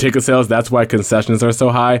the ticket sales. That's why concessions are so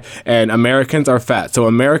high, and Americans are fat. So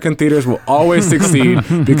American theaters will always succeed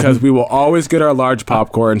because we will always get our large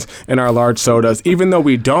popcorns and our large sodas, even though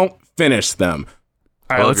we don't finish them.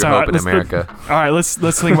 All right, let's think about this for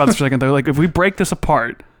a second though. Like, if we break this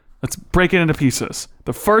apart, let's break it into pieces.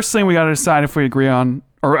 The first thing we got to decide if we agree on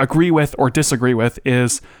or agree with or disagree with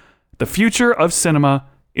is the future of cinema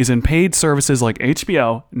is in paid services like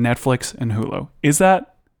HBO, Netflix, and Hulu.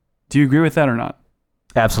 Do you agree with that or not?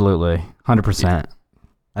 Absolutely. 100%.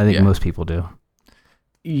 I think most people do.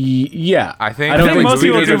 Yeah, I think most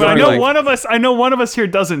people do, but I know one of us here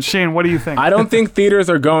doesn't. Shane, what do you think? I don't think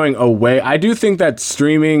theaters are going away. I do think that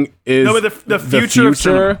streaming is but the future of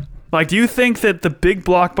cinema. Like, do you think that the big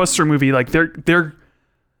blockbuster movie, like they're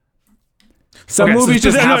some movies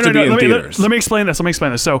just have to be in theaters? Let me explain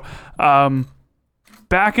this. So,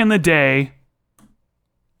 back in the day,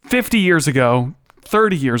 50 years ago,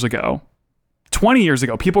 30 years ago, 20 years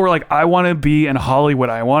ago, people were like, I want to be in Hollywood.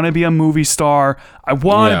 I want to be a movie star. I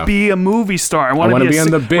want to be a movie star. I want to be on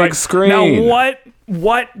the big screen. Now,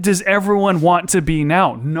 what does everyone want to be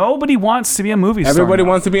now? Nobody wants to be a movie star. Everybody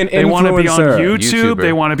wants to be an influencer. They want to be on YouTube.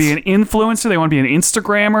 They want to be an influencer. They want to be an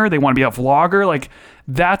Instagrammer. They want to be a vlogger. Like,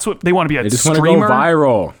 that's what they want to be. They just streamer, want to go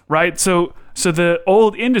viral. Right? So the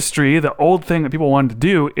old industry, the old thing that people wanted to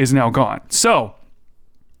do is now gone. So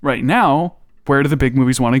right now, where do the big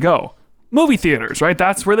movies want to go? Movie theaters, right?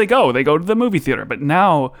 That's where they go. They go to the movie theater. But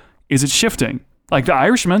now, is it shifting? Like The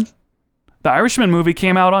Irishman. The Irishman movie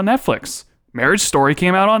came out on Netflix. Marriage Story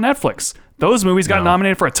came out on Netflix. Those movies got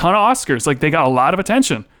nominated for a ton of Oscars. Like, they got a lot of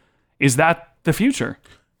attention. Is that the future?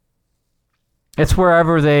 It's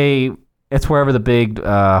wherever the big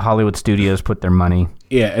Hollywood studios put their money.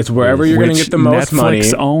 Yeah, it's wherever you're going to get the most money.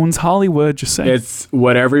 Netflix owns Hollywood, just saying. It's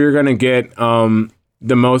whatever you're going to get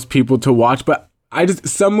the most people to watch. But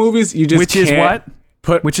some movies you just Which is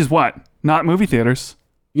what? Not movie theaters.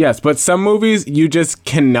 Yes, but some movies you just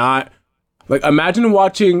cannot. Like, imagine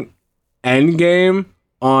watching Endgame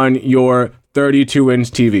on your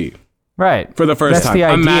 32-inch TV. Right. For the first time. The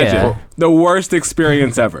idea. Imagine. The worst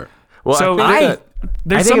experience ever. Well, so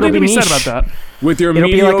there's something to be said about that. With your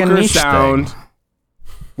mediocre sound,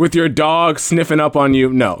 with your dog sniffing up on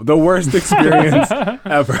you. No, the worst experience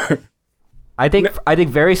ever. I think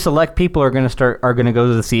very select people are going to go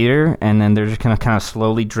to the theater, and then they're just going to kind of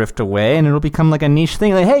slowly drift away, and it'll become like a niche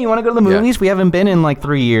thing. Like, hey, you want to go to the movies? We haven't been in like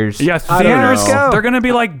 3 years. Yeah, theaters. They're going to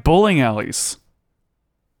be like bowling alleys.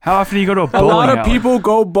 How often do you go to a bowling alley? A lot of people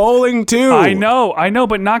go bowling too. I know,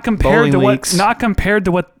 but not compared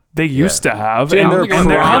to what they used to have. You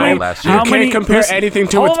can't compare anything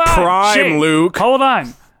to its prime, Luke. Hold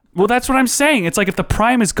on. Well, that's what I'm saying. It's like if the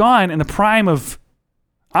prime is gone and the prime of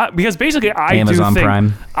because basically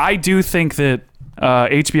I do think that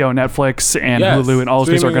HBO, Netflix, and Hulu and all those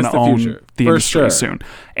things are going to own the industry soon.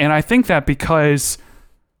 And I think that because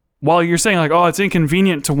while you're saying like, oh, it's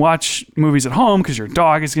inconvenient to watch movies at home because your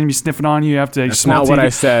dog is going to be sniffing on you, you have to That's not what I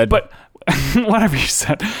said. But whatever you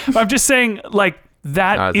said. I'm just saying like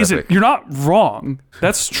that isn't epic. You're not wrong.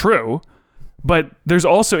 That's true. But there's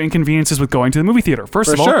also inconveniences with going to the movie theater.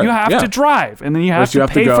 First of all, you have to drive, and then you have to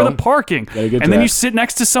pay for the parking, and then you sit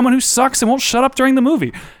next to someone who sucks and won't shut up during the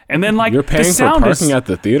movie. And then like you're paying the sound for parking at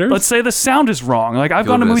the theater. Let's say the sound is wrong. Like I've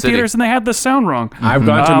gone to movie theaters and they had the sound wrong. I've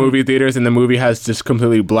gone to movie theaters and the movie has just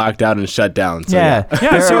completely blacked out and shut down. So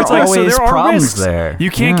so it's like there are risks there.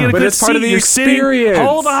 You can't get a good seat. Part of the experience.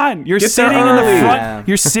 Hold on, you're sitting in the front.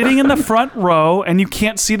 You're sitting in the front row and you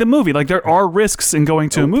can't see the movie. Like there are risks in going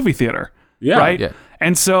to a movie theater. Yeah. Right. Yeah.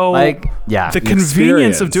 And so the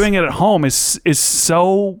convenience of doing it at home is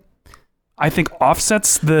so, I think,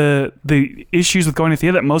 offsets the issues with going to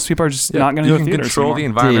theater that most people are just not going to go to theaters. You can control the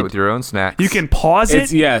environment with your own snacks. You can pause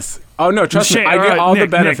it. Yes. Oh, no, trust me. I get all the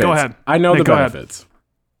benefits. Nick, go ahead. I know the benefits.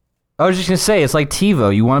 I was just going to say, it's like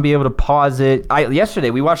TiVo. You want to be able to pause it. Yesterday,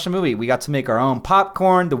 we watched a movie. We got to make our own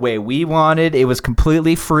popcorn the way we wanted. It was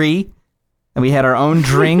completely free. And we had our own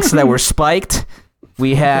drinks that were spiked.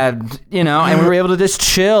 We had, and we were able to just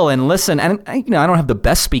chill and listen. And, I don't have the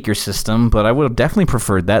best speaker system, but I would have definitely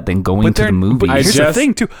preferred that than going to the movies. But here's the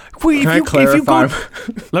thing, too.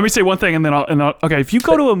 Let me say one thing, and then I'll okay, if you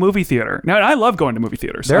go to a movie theater, now I love going to movie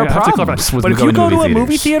theaters. There are problems with but if you go to a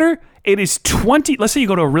movie theaters. theater, it is let's say you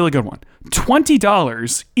go to a really good one,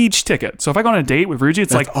 $20 each ticket. So if I go on a date with Ruji,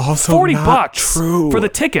 it's like $40 for the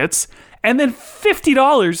tickets, and then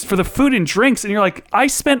 $50 for the food and drinks, and you're like, I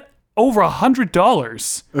spent over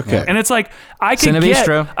 $100. Okay. And it's like I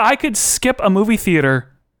could skip a movie theater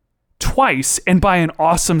twice and buy an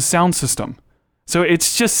awesome sound system. So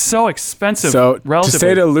it's just so expensive. So relatively. To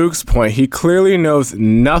say to Luke's point, he clearly knows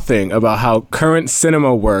nothing about how current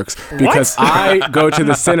cinema works because I go to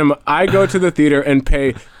the cinema, I go to the theater and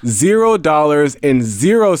pay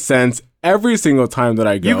 $0.00 every single time that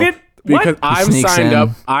I go. Because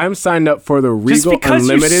I'm signed up for the Regal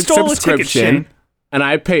Unlimited subscription. and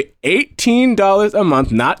I pay $18 a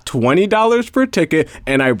month, not $20 per ticket,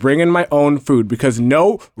 and I bring in my own food because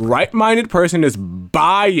no right-minded person is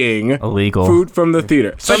buying illegal food from the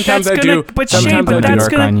theater. Sometimes I do. But Shane, that's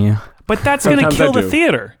gonna kill the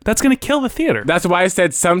theater. That's gonna kill the theater. That's why I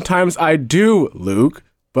said sometimes I do, Luke.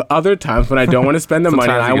 But other times when I don't want to spend the money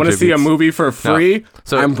and I want to see a movie for free,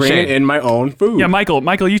 so I'm bringing in my own food. Yeah,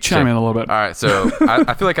 Michael, you chime in a little bit. All right, so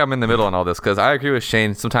I feel like I'm in the middle on all this because I agree with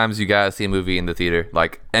Shane. Sometimes you gotta see a movie in the theater.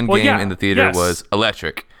 Like Endgame in the theater was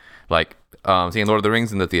electric. Like seeing Lord of the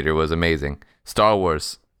Rings in the theater was amazing. Star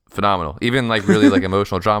Wars, phenomenal. Even like really like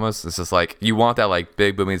emotional dramas. It's just like you want that like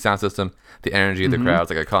big booming sound system, the energy of the crowds,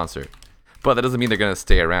 like a concert. But that doesn't mean they're gonna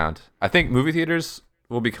stay around. I think movie theaters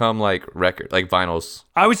will become like vinyls.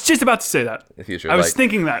 I was just about to say that. In the future. I was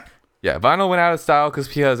thinking that. Yeah, vinyl went out of style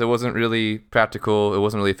because it wasn't really practical. It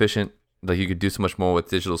wasn't really efficient. Like you could do so much more with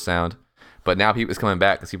digital sound. But now it's coming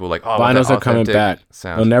back because people are like, vinyls are coming back.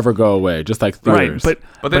 They'll never go away, just like theaters. Right,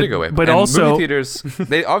 but they did go away. But and also, movie theaters,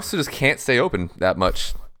 they obviously just can't stay open that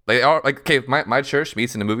much. They are like, okay, my church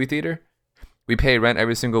meets in a movie theater. We pay rent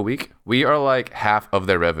every single week. We are like half of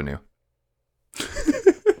their revenue.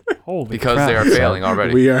 Because crap. They are failing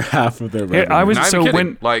already. We are half of their revenue. I was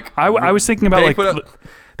I was thinking about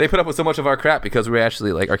they put up with so much of our crap because we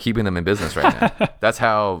actually like are keeping them in business right now. That's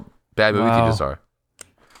how bad movie theaters are.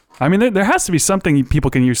 I mean, there has to be something people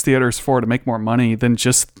can use theaters for to make more money than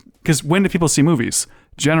just because when do people see movies?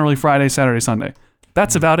 Generally Friday, Saturday, Sunday.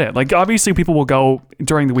 That's about it. Like obviously people will go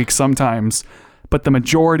during the week sometimes, but the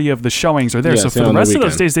majority of the showings are there. So for the rest of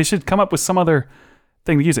those days, they should come up with some other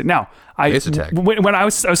thing to use it. Now, when I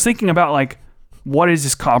was thinking about like what is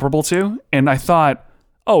this comparable to, and I thought,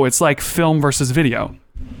 oh, it's like film versus video,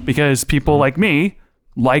 because people like me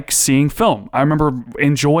like seeing film. I remember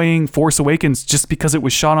enjoying Force Awakens just because it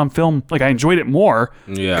was shot on film. Like I enjoyed it more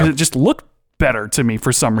because it just looked better to me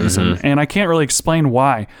for some reason, and I can't really explain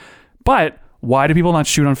why. But why do people not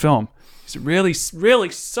shoot on film? It really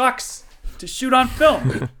sucks to shoot on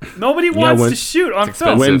film. Nobody wants to shoot on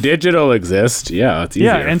film. When digital exists, it's easier.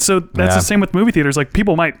 Yeah, and so that's the same with movie theaters. Like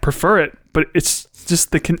people might prefer it, but it's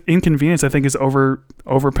just the inconvenience I think is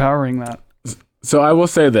overpowering that. So I will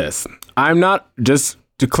say this. I'm not, just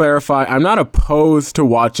to clarify, I'm not opposed to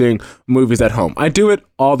watching movies at home. I do it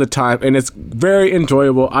all the time and it's very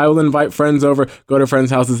enjoyable. I will invite friends over, go to friends'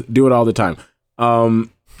 houses, do it all the time.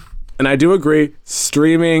 And I do agree,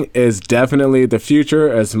 streaming is definitely the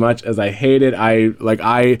future. As much as I hate it, I've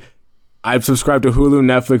subscribed to Hulu,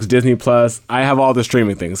 Netflix, Disney Plus. I have all the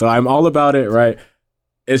streaming things, so I'm all about it, right?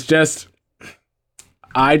 It's just,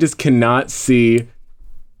 I just cannot see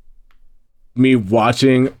me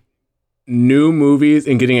watching new movies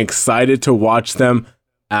and getting excited to watch them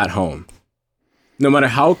at home. No matter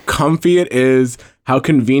how comfy it is, how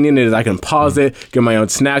convenient it is, I can pause it, get my own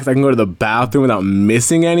snacks, I can go to the bathroom without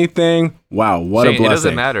missing anything. Wow, what a blessing. It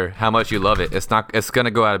doesn't matter how much you love it. It's going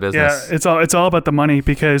to go out of business. Yeah, it's all about the money,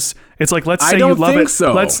 because it's like, let's say you love it. I don't think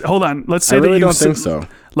so. Let's say that you don't think so.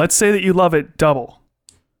 Let's say that you love it double.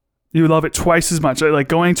 You love it twice as much. Like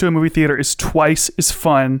going to a movie theater is twice as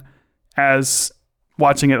fun as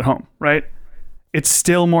watching it at home, right? It's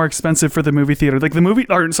still more expensive for the movie theater. Like for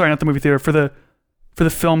the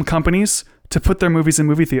film companies to put their movies in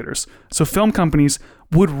movie theaters. So film companies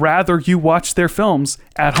would rather you watch their films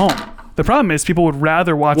at home. The problem is people would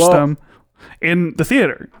rather watch them in the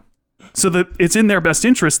theater. So that it's in their best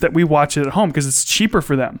interest that we watch it at home because it's cheaper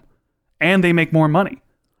for them and they make more money.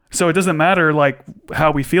 So it doesn't matter like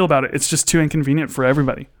how we feel about it. It's just too inconvenient for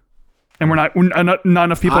everybody. And not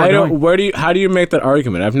enough people are going. How do you make that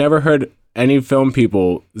argument? I've never heard any film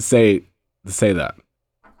people say that.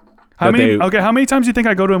 How many times do you think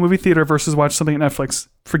I go to a movie theater versus watch something at Netflix?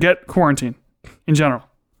 Forget quarantine in general.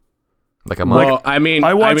 Like a month. Well, I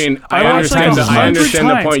understand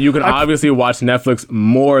the point. You can obviously watch Netflix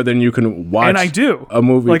more than you can watch. And I do a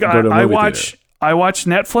movie. Like I watch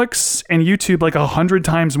Netflix and YouTube like 100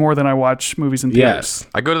 times more than I watch movies in theaters. Yes,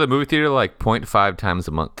 I go to the movie theater like 0.5 times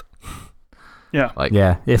a month.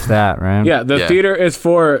 Yeah, if that, right? Yeah, the theater is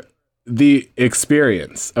for the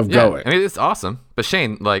experience of going. I mean, it's awesome. But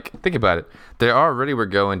Shane, like, think about it. They already were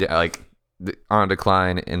going to like on a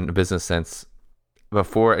decline in a business sense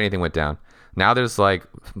before anything went down. Now there's like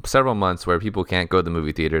several months where people can't go to the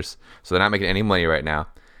movie theaters, so they're not making any money right now.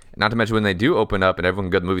 Not to mention when they do open up and everyone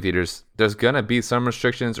can go to the movie theaters, there's gonna be some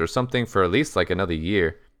restrictions or something for at least like another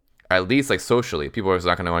year, at least like socially. People are just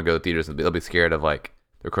not gonna want to go to theaters and they'll be scared of like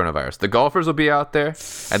the coronavirus. The golfers will be out there,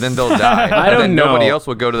 and then they'll die. I don't know. Nobody else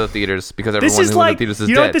will go to the theaters because everyone who went to the theaters is dead.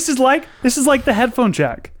 You know what this is like? This is like the headphone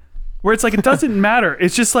jack, where it's like it doesn't matter.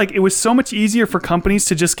 It's just like it was so much easier for companies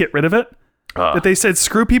to just get rid of it. that they said,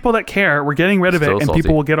 screw people that care. We're getting rid of it, and salty.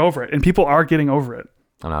 people will get over it. And people are getting over it.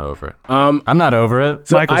 I'm not over it. I'm not over it.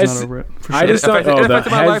 So Michael's not over it. For sure. I just don't. It The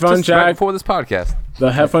affected my life headphone just right jack. before this podcast.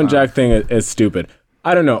 The headphone jack thing is stupid.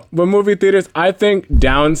 I don't know. With movie theaters, I think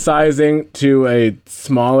downsizing to a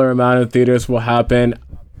smaller amount of theaters will happen.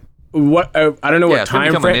 What I don't know what it's gonna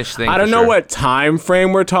time become a frame. niche thing I for don't know sure. what time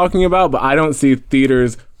frame we're talking about, but I don't see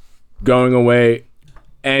theaters going away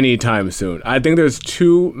anytime soon. I think there's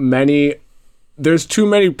too many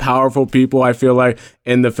powerful people, I feel like,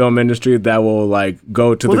 in the film industry that will like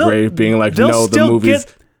go to the grave being like, no, the movies.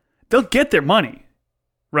 They'll get their money,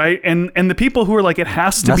 right? And the people who are like, it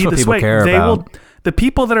has to That's be what this people way. care They about. will. The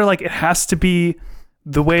people that are like, it has to be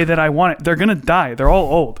the way that I want it. They're gonna die. They're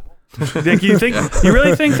all old. Like, you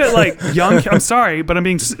really think that like I'm sorry, but I'm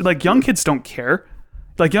being like, young kids don't care.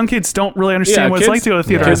 Like, young kids don't really understand what it's like to go to the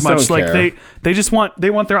theater as much. don't Like care. they just want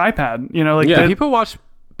their iPad. You know, like Yeah.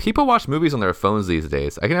 People watch movies on their phones these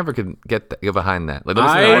days. I can never get behind that. Like,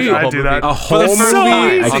 I do that. A whole But movie, it's so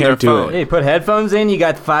I easy. can't do Hey, it. put headphones in. You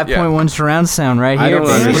got 5.1 surround sound right I here. don't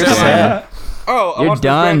baby. You're understand. set. Oh, I'm You're watching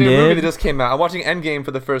done, this brand new movie dude. that just came out. I'm watching Endgame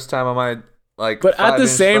for the first time on my But at the 5-inch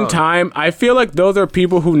same phone. time, I feel like those are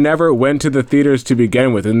people who never went to the theaters to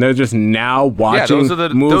begin with, and they're just now watching those are the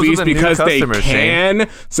movies new because they customers, can.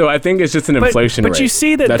 So I think it's just an inflation rate. But you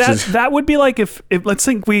see That's just- that would be like if let's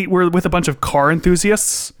think we were with a bunch of car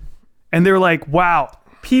enthusiasts, and they're like, wow,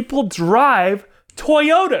 people drive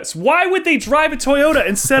Toyotas. Why would they drive a Toyota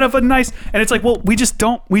instead of a nice? And it's like, well, we just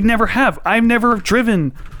don't. We never have. I've never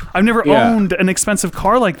driven. I've never owned an expensive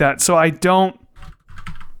car like that, so I don't.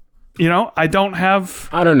 You know, I don't have.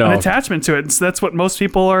 I don't know. An attachment to it. So that's what most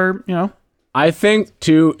people are. You know. I think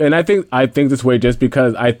too, and I think this way just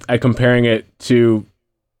because I comparing it to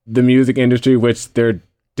the music industry, which they're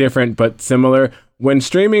different but similar. When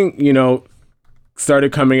streaming,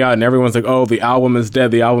 started coming out and everyone's like, oh, the album is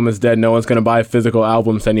dead, no one's going to buy physical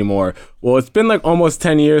albums anymore. Well, it's been like almost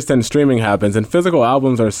 10 years since streaming happens, and physical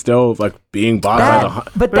albums are still like being bought by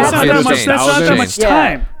the But That's not that much. changed. That's not that much Yeah.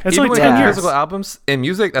 time. That's Even only when 10 you have years. physical albums in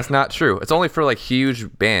music, that's not true. It's only for like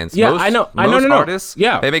huge bands. Yeah, most, I know. Most No. artists,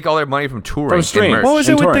 Yeah. they make all their money from touring from stream. and merch. What was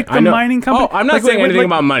it and with touring. the I know. mining company? Oh, I'm not Like, saying wait, anything like-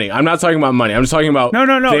 about money. I'm not talking about money. I'm just talking about No,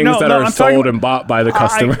 things that no, are I'm talking sold about- and bought by the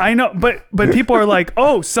customer. I know, but people are like,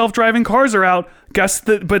 oh, self-driving cars are out.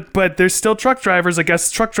 But there's still truck drivers. I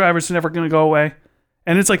guess truck drivers are never going to go away.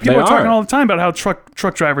 And it's like people They are talking are. all the time about how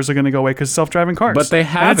truck drivers are going to go away because self-driving cars. But they And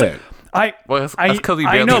it's haven't. like, Well, that's 'cause we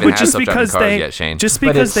I barely know, even but have just self-driving because cars they yet, Shane. just But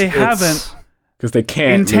because they it's- haven't. Because they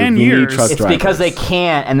can't. In 10 We need years, truck It's drivers. because they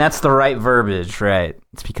can't, and that's the right verbiage, right?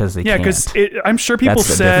 It's because they Yeah, can't. because I'm sure people That's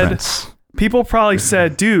the said difference. people probably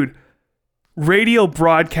said, dude, radio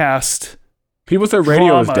broadcast. People said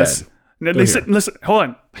radio is dramas. dead. No, they said, listen, hold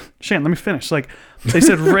on, Shane, let me finish. Like they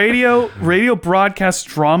said, radio broadcast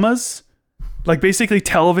dramas, like basically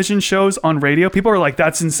television shows on radio. People are like,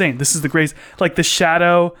 that's insane. This is the greatest. Like The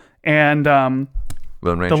Shadow and Lone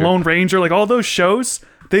Ranger. The Lone Ranger, like all those shows.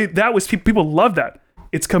 People love that.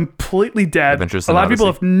 It's completely dead. Adventures A in lot of people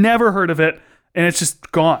Odyssey. have never heard of it, and it's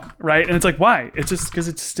just gone, right? And it's like, why? It's just because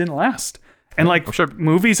it just didn't last. And like sure.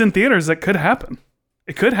 movies in theaters, that could happen.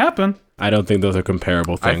 It could happen. I don't think those are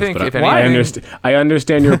comparable things. think but if I anything-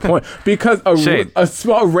 understand your point because Shane. a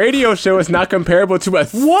small radio show is not comparable to a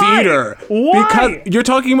Why? theater. Why? Because you're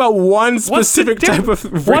talking about one specific type of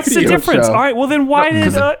radio What's the difference? show. All right, well then why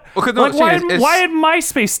did why did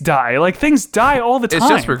MySpace die? Like things die all the time. It's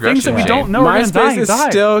just Things that we regression, don't Shane. know are gonna die. MySpace is die.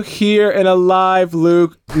 still here and alive,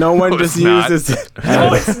 Luke. No one just it's not. uses it.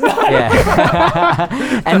 No, it's not.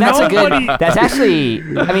 Yeah. And that's Nobody- that's actually,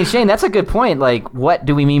 I mean, Shane, that's a good point. Like, what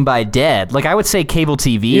do we mean by dead? Like, I would say cable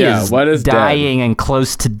TV Yeah, is what is dead? dying and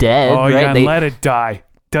close to dead, Oh right? yeah, They- let it die.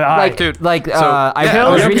 Die. like, Dude, like, so- I yeah,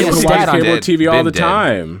 was yeah, reading a people stat watch on cable Dead, TV all been the dead.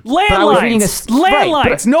 time. But I was reading landlines. right,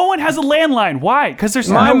 but- No one has a landline. Why? Because there's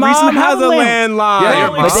My no reason mom to have has a landline. Yeah,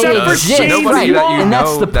 your Well, mom except for does. Shane's Nobody that you and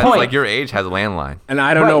that's know the that's point. like your age has a landline. And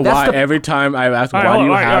I don't Right, know that's why the- every time I ask, All why right, do you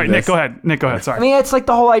all right, have all right, this? Nick, go ahead. Nick, go ahead. Sorry. I mean, it's like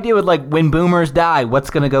the whole idea with like when boomers die, what's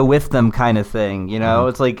gonna go with them, kind of thing. You know,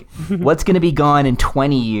 it's like what's gonna be gone in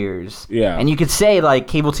 20 years. Yeah. And you could say like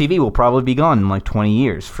cable TV will probably be gone in like 20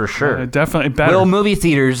 years for sure. Definitely better. Will movie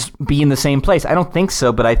theaters be in the same place? I don't think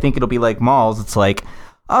so, but I think it'll be like malls. It's like,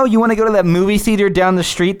 oh, you want to go to that movie theater down the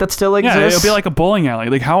street that still exists? Yeah, it'll be like a bowling alley.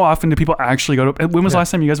 Like, how often do people actually go to? When was the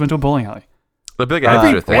last time you guys went to a bowling alley? The big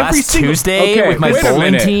extra thing. every last single- Tuesday Okay, with my wait a bowling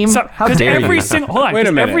minute. team. How Because dare every you? single hold on, Wait a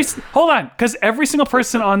 'cause minute. hold on, because every single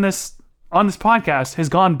person on this podcast has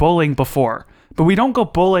gone bowling before, but we don't go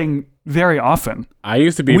bowling very often. I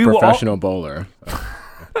used to be a We will all- professional bowler.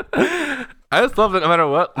 I just love that no matter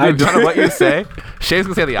what, no matter what you say, Shane's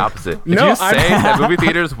gonna say the opposite. If No, you say that movie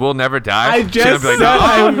theaters will never die, I just Shane'll be like,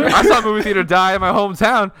 no, I saw a movie theater die in my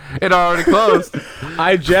hometown. It already closed.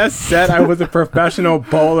 I just said I was a professional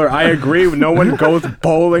bowler. I agree. No one goes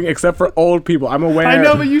bowling except for old people. I'm aware. I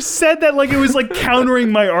know, but you said that like it was like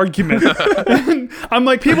countering my argument. And I'm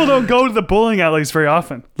like, people don't go to the bowling alleys very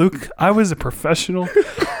often. Luke, I was a professional.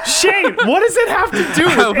 Shane, what does it have to do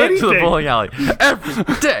with I went anything? to the bowling alley every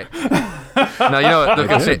day. No, you know what?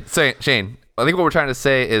 Okay, Shane, I think what we're trying to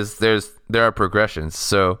say is there are progressions.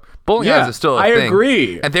 So bowling alleys are still a thing. I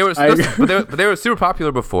agree. And they were, but they were super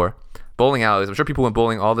popular before. Bowling alleys. I'm sure people went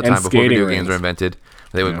bowling all the time before video games were invented.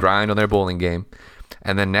 They would grind on their bowling game,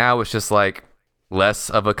 and then now it's just like less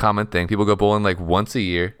of a common thing. People go bowling like once a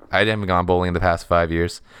year. I haven't gone bowling in the past 5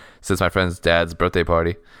 years since my friend's dad's birthday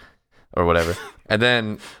party or whatever. And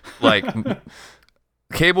then like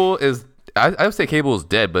cable is. I would say cable is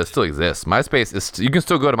dead, but it still exists. MySpace is. You can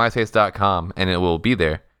still go to myspace.com and it will be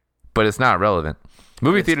there, but it's not relevant.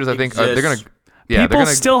 Movie theaters, I think, they're gonna. Yeah, people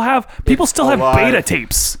still have beta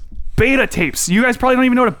tapes. Beta tapes. You guys probably don't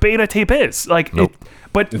even know what a beta tape is. Like, nope.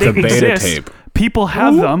 But it's they a beta exist. tape. People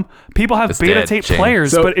have them. People have beta tape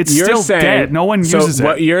players, but it's still dead. No one uses it. So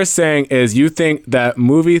what you're saying is you think that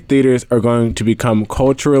movie theaters are going to become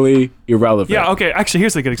culturally irrelevant. Yeah. Okay. Actually,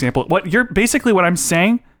 here's a good example. What I'm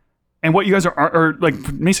saying, and what you guys are like,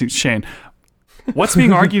 basically, Shane. What's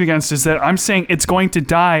being argued against is that I'm saying it's going to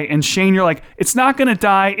die, and Shane, you're like, it's not going to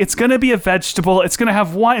die. It's going to be a vegetable. It's going to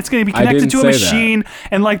have one. It's going to be connected to a machine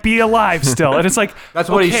and like be alive still. And it's like that's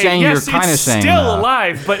what he's saying. Yes, you're kind of saying still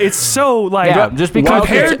alive, but it's so like just because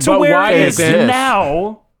compared to where it is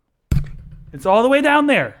now, it's all the way down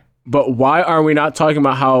there. But why are we not talking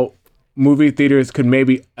about how movie theaters could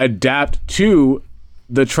maybe adapt to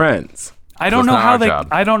the trends? I don't know how they.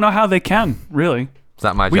 I don't know how they can really. It's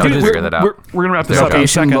not my job to figure that out. We're gonna wrap this up in a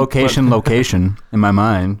second. Location. In my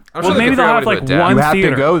mind. Well, maybe they'll have like one theater. You have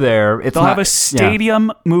to go there. They'll have a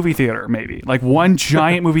stadium movie theater, maybe like one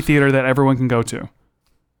giant movie theater that everyone can go to,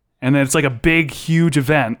 and then it's like a big, huge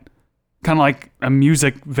event, kind of like a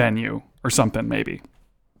music venue or something. Maybe.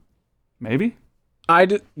 Maybe. I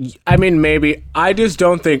mean, maybe. I just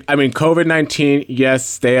don't think. I mean, COVID-19. Yes,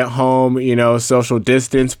 stay at home. Social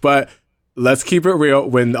distance, but. Let's keep it real.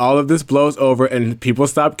 When all of this blows over and people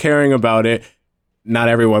stop caring about it, not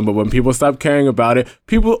everyone, but when people stop caring about it,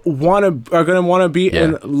 people are gonna want to be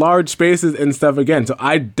in large spaces and stuff again. So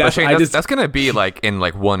that's gonna be like in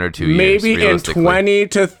like 1 or 2 years. Maybe in 20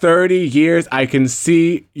 to 30 years, I can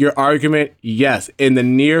see your argument. Yes, in the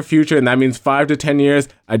near future, and that means 5 to 10 years,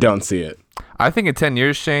 I don't see it. I think in 10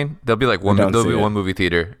 years, Shane, there'll be like one movie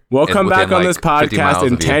theater. We'll come back on this podcast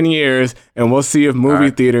in 10 years, and we'll see if movie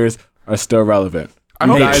theaters are still relevant. I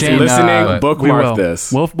hope guys listening, bookmark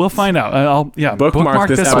this. We'll find out. I'll bookmark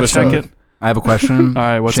this episode. Check it. I have a question. All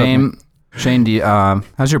right, what's Shane, up? Shane,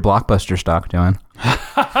 how's your Blockbuster stock doing?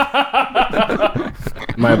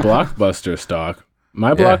 My Blockbuster stock.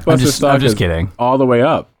 My Blockbuster stock. I'm just kidding. All the way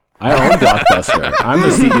up. I own Blockbuster. I'm the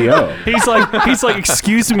CEO. He's like,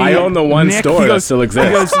 excuse me. I own the one Nick, store that still exists.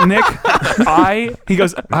 He goes, Nick,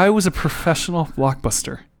 I was a professional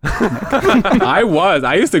Blockbuster.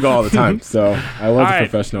 I used to go all the time, so I was a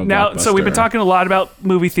professional Blockbuster. So we've been talking a lot about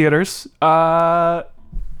movie theaters. Our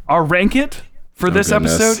rank it for this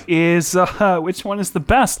episode is which one is the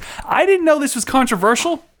best? I didn't know this was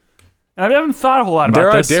controversial. And I haven't thought a whole lot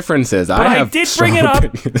about this. There are differences. But I did bring it up.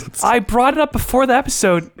 I brought it up before the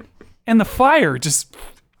episode, and the fire just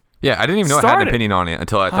I didn't even know I had an opinion on it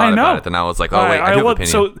until I thought about it. Then I was like, oh, wait, I do have an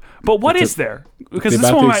opinion. But what is there? Because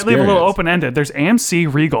this one might leave a little open-ended. There's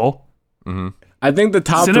AMC, Regal. Mm-hmm. I think the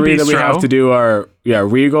top three that we have to do are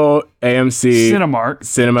Regal, AMC, Cinemark,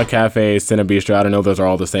 Cinema Cafe, Cinebistro. I don't know if those are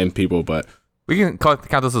all the same people, but we can count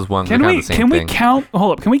this as one. Can we count?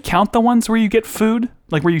 Hold up. Can we count the ones where you get food,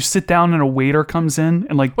 like where you sit down and a waiter comes in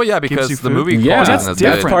and like? Well, yeah, because gives you the food? movie quality isn't as good.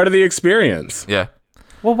 That's part of the experience. Yeah.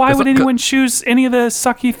 Well, why would anyone choose any of the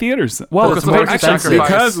sucky theaters? Well, it's more expensive.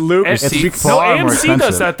 Because Luke, AMC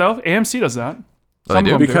does that though. AMC does that. Some of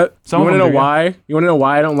them because you want to know why? You want to know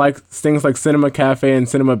why I don't like things like Cinema Cafe and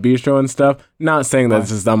Cinema Bistro and stuff? Not saying that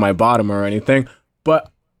it's just on my bottom or anything,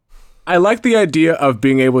 but I like the idea of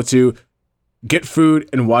being able to get food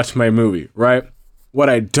and watch my movie, right? What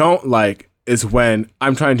I don't like is when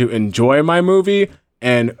I'm trying to enjoy my movie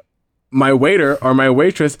and my waiter or my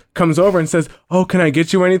waitress comes over and says, "Oh, can I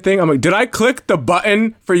get you anything?" I'm like, "Did I click the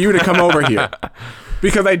button for you to come over here?"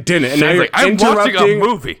 Because I didn't. And now you're interrupting. I'm watching a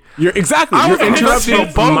movie. You're interrupting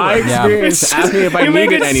my experience to ask me if I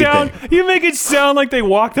needed anything. You make it sound like they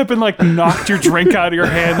walked up and like knocked your drink out of your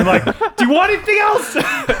hand and like, "Do you want anything else?"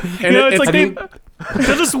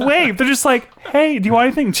 They'll just wave. They're just like, hey, do you want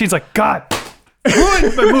anything? And she's like, God,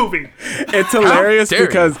 ruined the movie. It's hilarious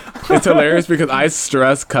because I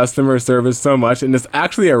stress customer service so much, and it's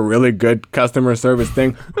actually a really good customer service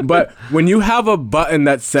thing. But when you have a button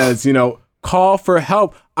that says, call for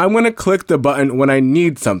help, I'm going to click the button when I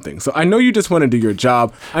need something. So I know you just want to do your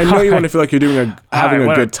job. I know you want to feel like you're having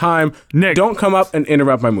a good time. Nick, don't come up and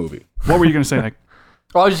interrupt my movie. What were you going to say, Nick?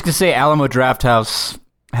 Well, I was just going to say Alamo Drafthouse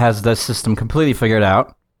has this system completely figured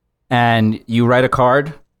out. And you write a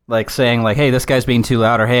card like saying like, hey, this guy's being too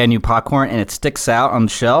loud, or hey, I need popcorn, and it sticks out on the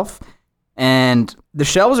shelf. And the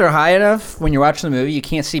shelves are high enough when you're watching the movie, you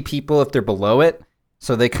can't see people if they're below it.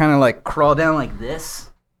 So they kind of like crawl down like this.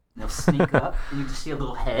 They'll sneak up, and you just see a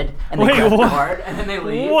little head, and they grab the card, and then they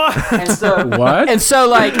leave. What? And so, what? And so,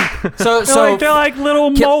 like, they're like little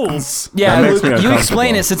moles. Yeah, you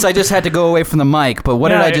explain it since I just had to go away from the mic. But what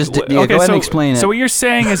did I just do? Yeah, go ahead and explain it. So what you're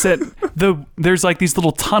saying is that there's like these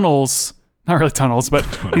little tunnels. Not really tunnels, but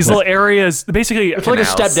these little areas. Basically, it's like a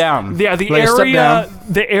step down. Yeah,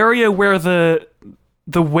 the area where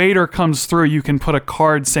the waiter comes through, you can put a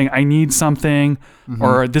card saying, I need something,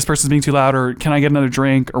 or this person's being too loud, or can I get another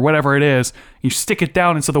drink, or whatever it is. You stick it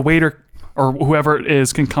down, and so the waiter or whoever it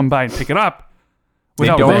is can come by and pick it up. They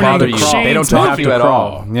don't bother you. They don't talk to you at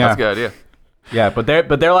all. Yeah. That's good, yeah. Yeah, but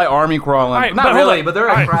they're like army crawling. Right, not really, but they're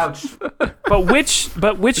like crouched. But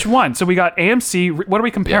which one? So we got AMC. What are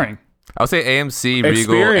we comparing? Yeah. I would say AMC,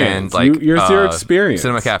 Regal, and like your experience.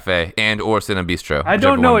 Cinema Cafe and or Cinema Bistro. I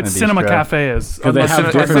don't know what Cinema Cafe is. Because they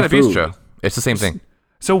have different food. Bistro. It's the same thing.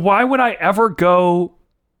 So why would I ever go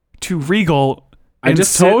to Regal and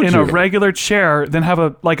just sit in a regular chair than have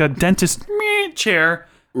a dentist chair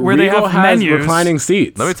where Regal they have menus? Reclining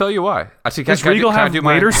seats. Let me tell you why. Actually, does Regal have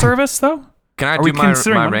waiter service though? Can I do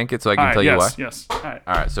my rank it so I can tell you why? Yes. All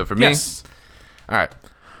right. So for me, all right.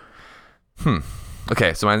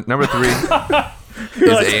 Okay. So my number 3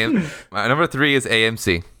 my number 3 is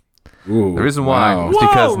AMC. Ooh, the reason why is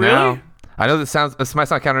because now I know this might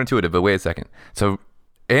sound counterintuitive, but wait a second. So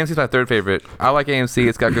AMC is my third favorite. I like AMC.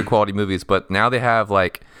 It's got good quality movies, but now they have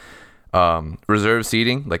like reserved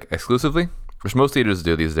seating, like exclusively, which most theaters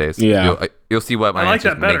do these days. Yeah, you'll see what my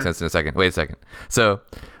answer makes sense in a second. Wait a second. So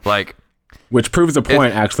like, which proves a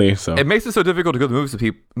point actually. So it makes it so difficult to go to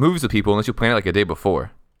movies with people unless you plan it like a day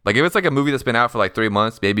before. Like if it's like a movie that's been out for like 3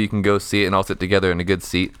 months, maybe you can go see it and all sit together in a good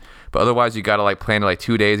seat. But otherwise, you gotta like plan it like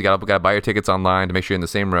 2 days. You gotta buy your tickets online to make sure you're in the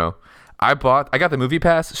same row. I got the movie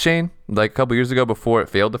pass, Shane, like a couple years ago before it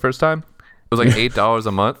failed the first time. It was like $8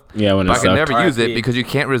 a month. Yeah, when but I could never use it because you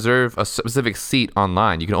can't reserve a specific seat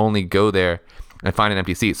online. You can only go there and find an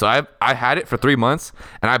empty seat. So I had it for 3 months,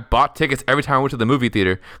 and I bought tickets every time I went to the movie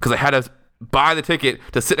theater because I had to buy the ticket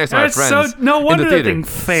to sit next to my friends. No wonder in the that thing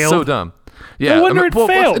failed. So dumb. Yeah, no wonder it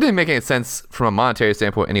failed. It didn't make any sense from a monetary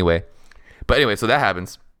standpoint anyway. But anyway, so that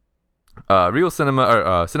happens. Real Cinema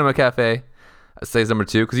or Cinema Cafe stays number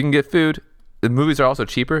 2 because you can get food. The movies are also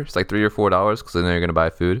cheaper. It's like $3 or $4 because then you're gonna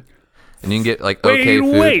buy food, and you can get like okay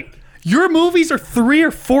food. Wait, your movies are $3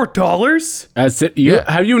 or $4?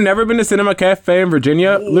 Have you never been to Cinema Cafe in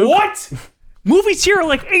Virginia, Luke? What? Movies here are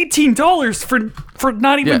like $18 for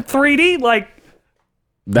not even 3D. Like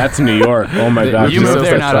that's New York. Oh my God, you moved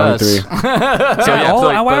there, not us.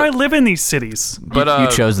 Why do I live in these cities? But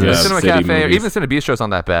you chose this. Cinema Cafe or even Cinema Bistro is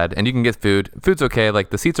not that bad, and you can get food. Food's okay.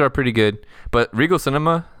 Like the seats are pretty good, but Regal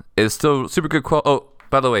Cinema is still super good quality. Oh,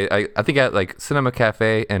 by the way, I think at like Cinema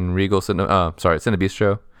Cafe and Regal Cinema, Cinema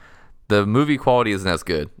Bistro, the movie quality isn't as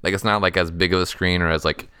good. Like it's not like as big of a screen or as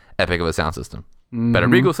like epic of a sound system. But at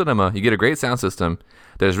Regal Cinema, you get a great sound system.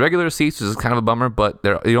 There's regular seats, which is kind of a bummer, but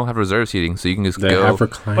you don't have reserved seating, so you can just go.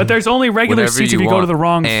 But there's only regular seats if you go to the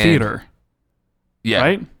wrong theater. Yeah.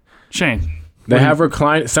 Right? Shane. They have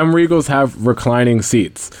some Regals have reclining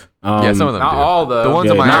seats. Yeah, some of them not do. all though. The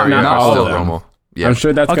ones in my area are still normal. Yeah. I'm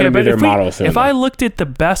sure that's going to be their model soon. If I looked at the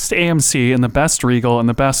best AMC and the best Regal and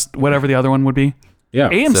the best whatever the other one would be,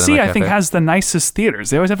 AMC I think has the nicest theaters.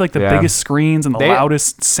 They always have like the biggest screens and the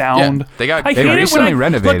loudest sound. Yeah, they recently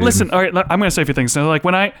renovated. Listen, all right, I'm going to say a few things. So like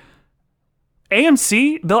when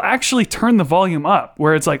AMC, they'll actually turn the volume up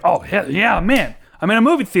where it's like, oh yeah, man, I'm in a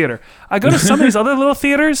movie theater. I go to some of these other little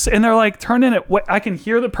theaters and they're like turning it. I can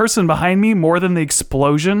hear the person behind me more than the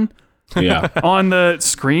explosion. On the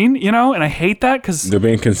screen, and I hate that because they're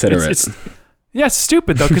being considerate. It's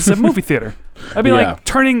stupid though because it's a movie theater. I'd be like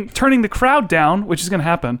turning the crowd down, which is going to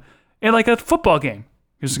happen in like a football game.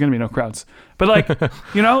 There's going to be no crowds, but like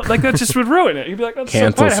like that just would ruin it. You'd be like, that's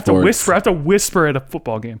so quiet. I have to whisper at a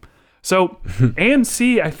football game. So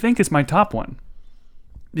AMC I think is my top one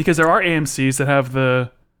because there are AMCs that have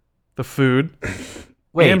the food.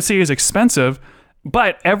 Wait. AMC is expensive.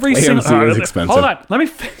 But every AMC single is expensive. Hold on, let me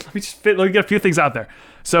get a few things out there.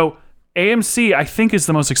 So AMC, I think, is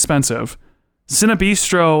the most expensive.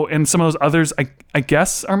 Cinebistro and some of those others, I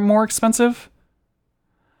guess, are more expensive.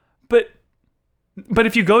 But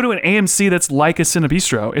if you go to an AMC that's like a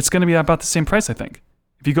Cinebistro, it's going to be about the same price, I think.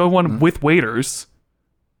 If you go one with waiters.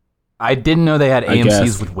 I didn't know they had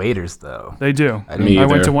AMCs with waiters, though. They do. I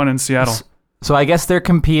went to one in Seattle. So I guess they're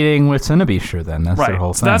competing with Cinebistro then. That's their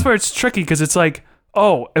whole thing. So that's where it's tricky, because it's like,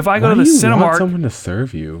 oh, if I go Why to the do you Cinemark... want someone to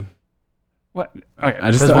serve you? What?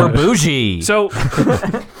 Okay. Because we're bougie. So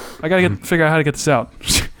I got to figure out how to get this out.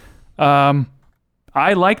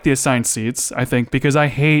 I like the assigned seats, I think, because I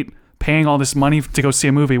hate paying all this money to go see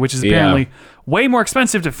a movie, which is apparently way more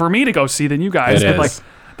expensive for me to go see than you guys. But like,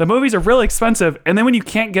 the movies are really expensive, and then when you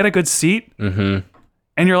can't get a good seat, and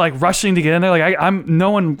you're like rushing to get in there, like no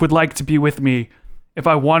one would like to be with me if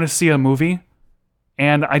I want to see a movie,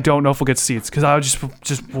 and I don't know if we'll get seats, because I would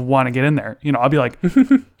just want to get in there. You know, I'll be like, we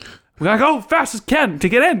gotta go fast as can to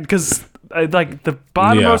get in, because like the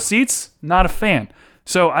bottom row seats, not a fan.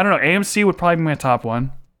 So I don't know. AMC would probably be my top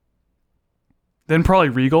one. Then probably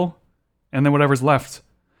Regal. And then whatever's left.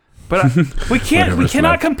 But we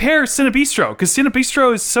cannot compare Cinebistro, because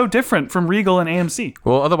Cinebistro is so different from Regal and AMC.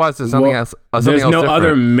 Well, otherwise there's something else. There's no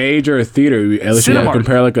other major theater. At least you have to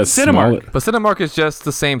compare like a Cinemark. But Cinemark is just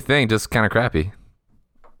the same thing, just kind of crappy.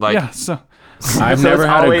 Like, yeah, so I've never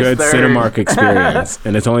had a good Cinemark experience,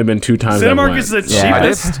 and it's only been 2 times. Cinemark is the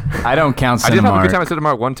cheapest. I don't count Cinemark. I did have a good time at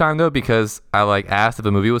Cinemark one time though, because I like asked if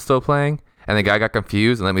the movie was still playing, and the guy got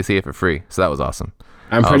confused and let me see it for free. So that was awesome.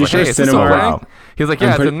 I'm pretty sure Cinemark. He was like,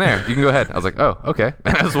 "Yeah, it's in there. You can go ahead." I was like, "Oh, okay."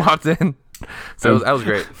 And I just walked in. So that was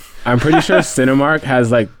great. I'm pretty sure Cinemark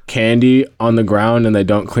has like candy on the ground and they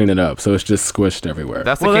don't clean it up, so it's just squished everywhere.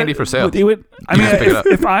 That's the candy for sale. I mean,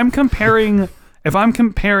 if I'm comparing,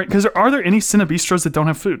 because are there any Cinebistros that don't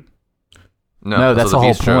have food? No, that's the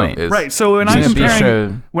whole point. Right. So when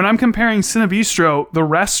I'm comparing Cinebistro, the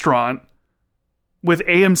restaurant, with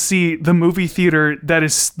AMC, the movie theater that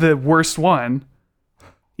is the worst one,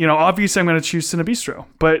 you know, obviously I'm going to choose Cinebistro,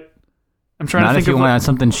 but I'm trying to think if you want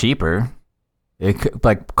something cheaper.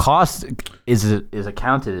 Like cost is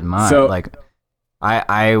accounted in mind. So, like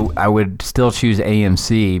I would still choose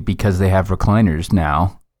AMC because they have recliners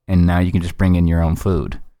now, and now you can just bring in your own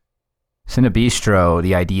food. Cinebistro,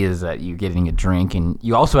 the idea is that you're getting a drink, and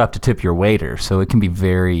you also have to tip your waiter, so it can be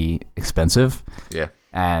very expensive. Yeah.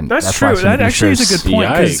 And that's true. That actually is a good point,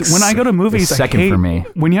 because when I go to movies, I hate for me.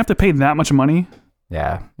 When you have to pay that much money.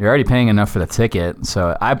 Yeah, you're already paying enough for the ticket,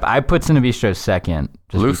 so I put Cinebistro second.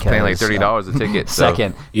 Luke's paying like $30 a ticket.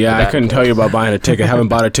 Second. Yeah, I couldn't tell you about buying a ticket. I haven't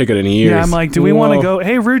bought a ticket in years. Yeah, I'm like, do we want to go?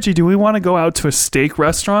 Hey, Ruji, do we want to go out to a steak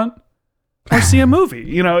restaurant or see a movie?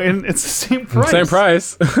 You know, and it's the same price. Same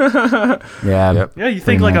price. Yeah. Yep. Yeah, you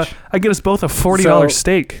think like I get us both a $40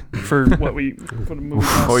 steak for what a movie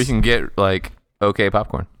costs. Or you can get like okay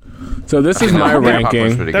popcorn. So this is my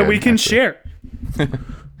ranking that we can share.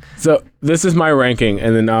 So this is my ranking,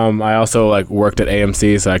 and then I also like worked at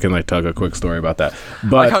AMC, so I can like tell a quick story about that.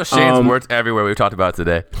 But like how Shane's worked everywhere we've talked about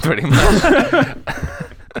today, pretty much.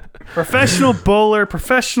 Professional bowler,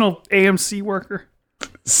 professional AMC worker.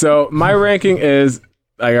 So my ranking is,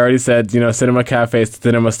 I already said, cinema cafes,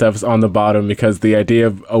 cinema stuff is on the bottom, because the idea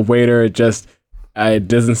of a waiter it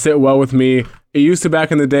doesn't sit well with me. It used to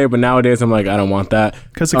back in the day, but nowadays I'm like, I don't want that.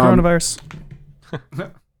 Because of coronavirus.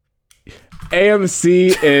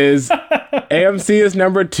 AMC is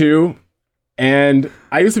number 2, and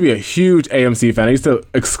I used to be a huge AMC fan. I used to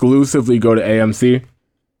exclusively go to AMC,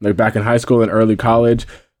 like back in high school and early college.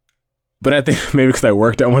 But I think maybe because I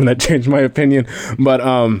worked at one that changed my opinion. But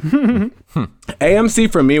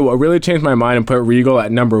AMC for me, what really changed my mind and put Regal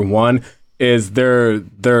at number 1 is their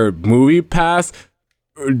movie pass.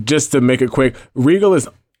 Just to make it quick, Regal is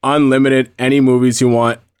unlimited. Any movies you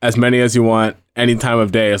want, as many as you want, any time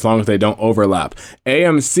of day, as long as they don't overlap.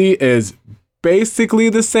 AMC is basically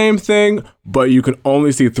the same thing, but you can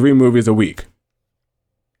only see 3 movies a week.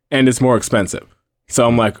 And it's more expensive. So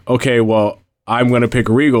I'm like, okay, well, I'm going to pick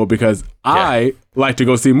Regal because I like to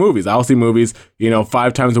go see movies. I'll see movies,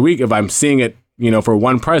 5 times a week. If I'm seeing it, for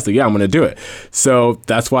one price, like, yeah, I'm going to do it. So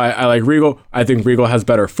that's why I like Regal. I think Regal has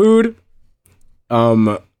better food.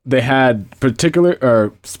 They had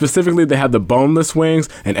specifically they had the boneless wings,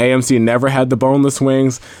 and AMC never had the boneless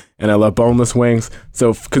wings, and I love boneless wings.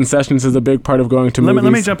 So concessions is a big part of going to movies.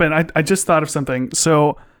 Let me jump in. I just thought of something.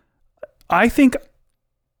 So I think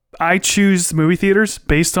I choose movie theaters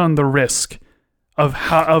based on the risk of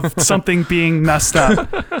something being messed up.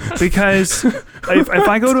 Because if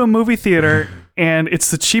I go to a movie theater and it's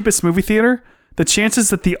the cheapest movie theater, the chances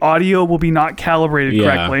that the audio will be not calibrated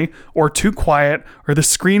correctly or too quiet or the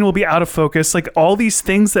screen will be out of focus, like all these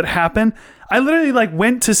things that happen. I literally like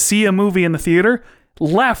went to see a movie in the theater,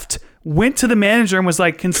 left, went to the manager and was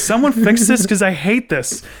like, can someone fix this? Because I hate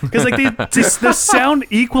this. Because like the sound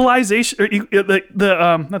equalization, or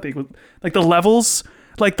not the equal, like the levels,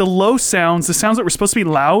 like the low sounds, the sounds that were supposed to be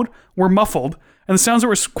loud were muffled. And the sounds that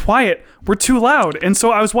were quiet were too loud. And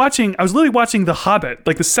so I was literally watching The Hobbit,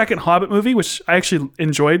 like the second Hobbit movie, which I actually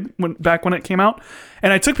enjoyed back when it came out.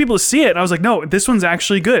 And I took people to see it. And I was like, no, this one's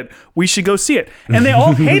actually good. We should go see it. And they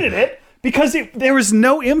all hated it because there was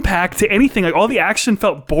no impact to anything. Like all the action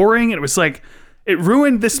felt boring. And it was like, it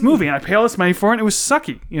ruined this movie. And I pay all this money for it. And it was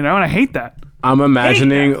sucky, and I hate that. I'm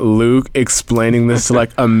imagining Luke explaining this to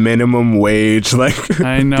like a minimum wage, like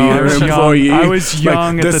I know, theater employee. I was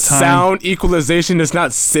young at the time. The sound equalization is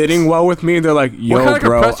not sitting well with me. They're like, yo,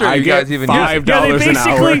 bro, I get $5 an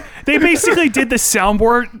hour. They basically did the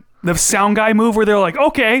soundboard, the sound guy move where they're like,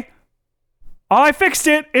 okay, I fixed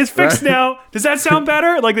it. It's fixed now. Does that sound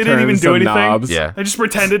better? Like they didn't even do anything. Knobs. Yeah. They just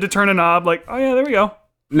pretended to turn a knob. Like, oh yeah, there we go.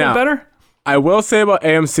 Now, better. I will say about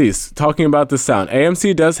AMC, talking about the sound,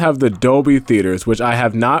 AMC does have the Dolby theaters, which I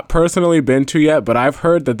have not personally been to yet, but I've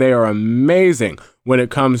heard that they are amazing when it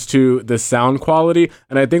comes to the sound quality.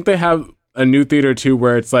 And I think they have a new theater too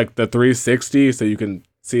where it's like the 360, so you can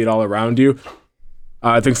see it all around you.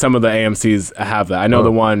 I think some of the AMCs have that. I know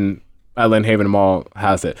the one at Lynn Haven Mall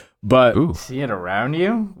has it. But see it around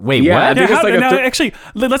you? Wait, yeah, what? I think it's like actually,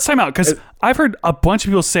 let's time out because I've heard a bunch of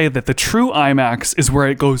people say that the true IMAX is where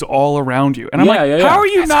it goes all around you, and I'm how are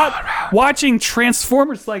you not watching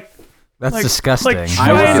Transformers? Like that's disgusting.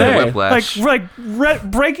 Like,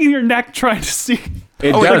 breaking your neck trying to see.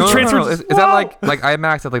 It does. No. Is that like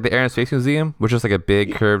IMAX at like the Air and Space Museum, which is like a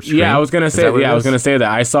big curved screen? Yeah, I was gonna say. I was gonna say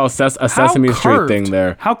that I saw a Sesame Street thing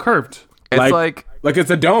there. How curved? It's like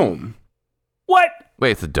it's a dome. What?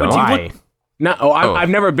 Wait, it's a dome? Why? No, I've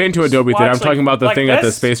never been to a Dolby theater. I'm talking about the thing at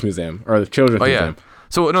the Space Museum or the Children's Museum.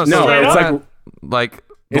 So it's like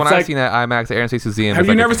the one I've seen at IMAX, the Air and Space Museum. Have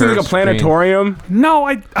you never seen like a planetarium? No,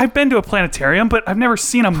 I've been to a planetarium, but I've never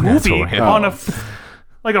seen a movie on a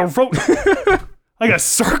like a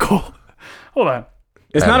circle. Hold on.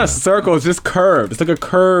 It's not a circle. It's just curved. It's like a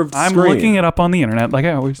curved I'm screen. looking it up on the internet like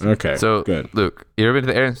I always do. Okay, so good. Luke, you ever been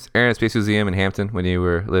to the Air and Space Museum in Hampton when you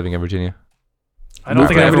were living in Virginia? I don't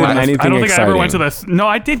think I ever went to the. No,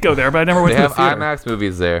 I did go there, but I never went to the theater. They have IMAX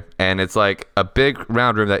movies there, and it's like a big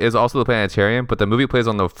round room that is also the planetarium, but the movie plays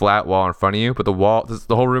on the flat wall in front of you, but the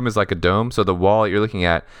whole room is like a dome, so the wall you're looking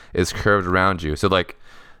at is curved around you. So like,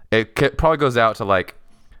 it probably goes out to like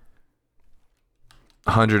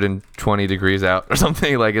 120 degrees out or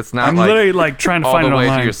something. Like it's not. I'm literally like trying to find it all the way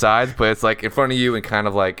online. to your sides, but it's like in front of you and kind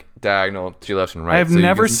of like diagonal to your left and right. I've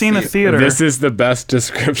never seen a theater. This is the best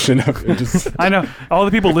description of it. I know all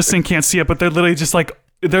the people listening can't see it, but they're literally just like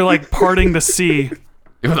parting the sea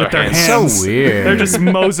with their hands. So weird. They're just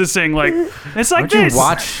Mosesing like it's like Where'd this. You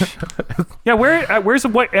watch? Yeah, where's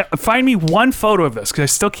what? Find me one photo of this because I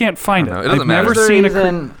still can't find it. It doesn't matter. I've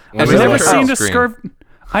never seen a curve.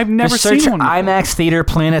 I've never seen one. IMAX Theater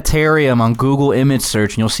Planetarium on Google Image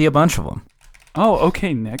Search, and you'll see a bunch of them. Oh,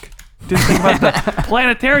 okay, Nick. Didn't think about the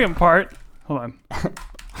planetarium part. Hold on.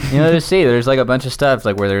 There's like a bunch of stuff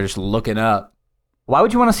like where they're just looking up. Why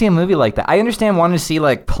would you want to see a movie like that? I understand wanting to see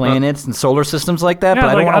like planets and solar systems like that, but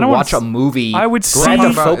I don't want to watch a movie. I would see.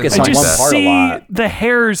 Focus on one part a lot. The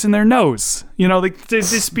hairs in their nose. Like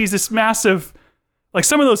this massive, like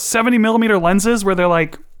some of those 70mm lenses where they're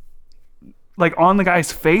like on the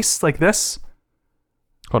guy's face like this.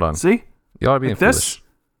 Hold on. See? Y'all are being foolish.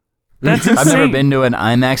 That's insane. I've never been to an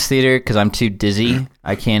IMAX theater because I'm too dizzy.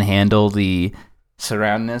 I can't handle the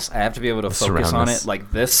surroundness. I have to be able to focus on it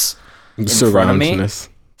like this in front of me.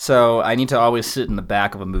 So I need to always sit in the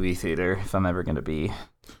back of a movie theater if I'm ever going to be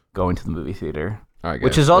going to the movie theater. All right,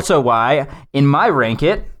 which is also why in my rank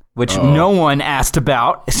it, which no one asked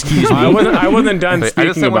about. Excuse me. I wasn't done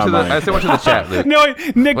speaking about mine. I just went to the chat, Luke. No,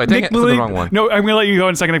 Nick literally, the wrong one. No, I'm going to let you go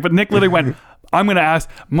in a second, Nick, but Nick literally went, I'm going to ask,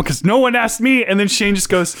 because no one asked me, and then Shane just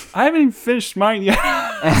goes, I haven't even finished mine yet.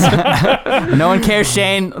 No one cares,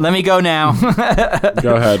 Shane. Let me go now.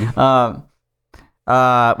 Go ahead.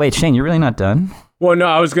 Wait, Shane, you're really not done? Well, no,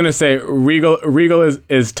 I was gonna say Regal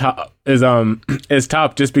is top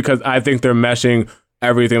just because I think they're meshing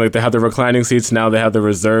everything. Like they have the reclining seats now, they have the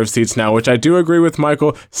reserve seats now, which I do agree with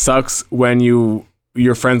Michael. Sucks when your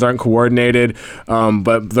friends aren't coordinated.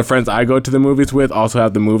 But the friends I go to the movies with also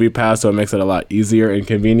have the movie pass, so it makes it a lot easier and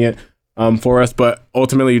convenient for us. But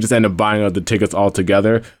ultimately, you just end up buying out the tickets all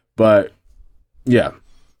together. But yeah.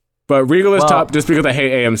 But Regal is top just because I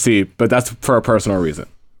hate AMC, but that's for a personal reason.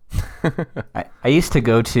 I used to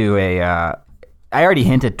go to I already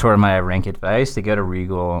hinted toward my rank it, but I used to go to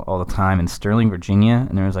Regal all the time in Sterling, Virginia,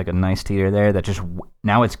 and there was like a nice theater there that just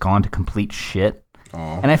now it's gone to complete shit.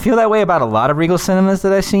 Aww. And I feel that way about a lot of Regal cinemas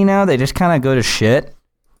that I see now. They just kind of go to shit.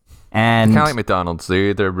 And kind of like McDonald's.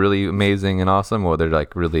 They're either really amazing and awesome, or they're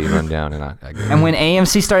like really run down and And when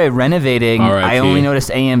AMC started renovating, I only noticed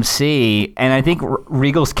AMC, and I think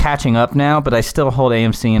Regal's catching up now, but I still hold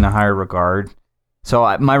AMC in a higher regard.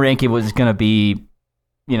 So my ranking was going to be,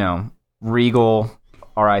 Regal,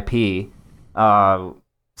 RIP,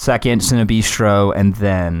 second Cinebistro, and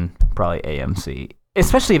then probably AMC.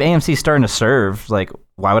 Especially if AMC is starting to serve, like,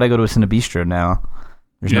 why would I go to a Cinebistro now?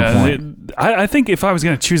 There's no point. I think if I was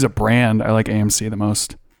going to choose a brand, I like AMC the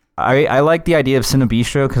most. I like the idea of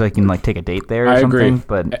Cinebistro because I can like take a date there or something. Agree.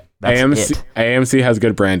 But that's AMC has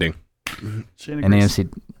good branding. And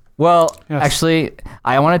AMC... Well, actually,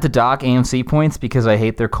 I wanted to dock AMC points because I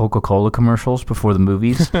hate their Coca-Cola commercials before the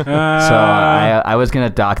movies. So I was going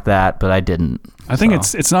to dock that, but I didn't. I think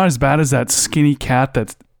it's not as bad as that skinny cat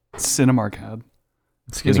that Cinemark had.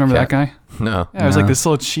 You guys remember that guy? No. Yeah, it was like this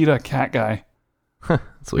little cheetah cat guy. You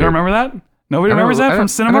don't remember that? Nobody remembers that from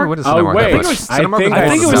Cinemark? Wait. I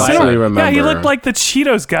think it was Cinemark. Yeah, he looked like the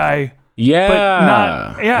Cheetos guy. Yeah. But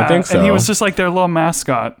not, I think so. And he was just like their little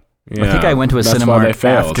mascot. Yeah. I think I went to a Cinemark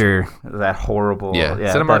after that horrible... Yeah,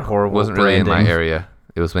 Cinemark wasn't really in my area.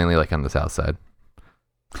 It was mainly like on the south side.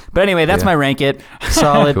 But anyway, that's my rank it.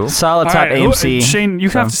 Solid top right, AMC. Shane, you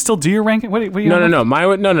have to still do your rank it? What do you No. Mine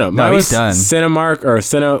was done. Cinemark or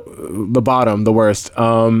the bottom, the worst.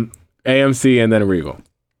 AMC and then Regal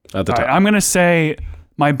at the top. Right, I'm going to say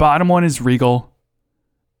my bottom one is Regal.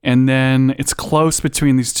 And then it's close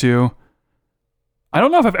between these two. I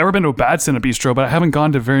don't know if I've ever been to a bad Cinebistro, but I haven't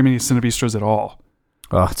gone to very many Cinebistros at all.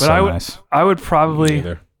 Oh, it's nice. I would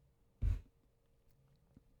probably...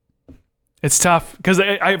 It's tough because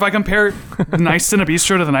if I compare the nice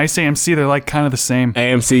Cinebistro to the nice AMC, they're like kind of the same.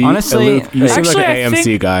 AMC, honestly, you seem like an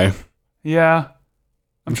AMC guy. Yeah,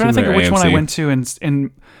 I'm trying to think of which one I went to, and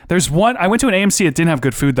there's one I went to an AMC. It didn't have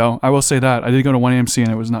good food though. I will say that I did go to one AMC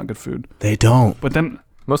and it was not good food. They don't. But then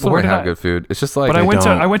most of them have good food. It's just like. But I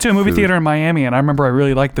went to a movie theater in Miami and I remember I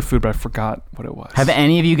really liked the food, but I forgot what it was. Have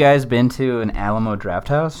any of you guys been to an Alamo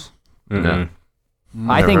Drafthouse? No.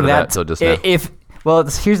 I think that's if. Well,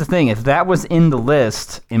 here's the thing. If that was in the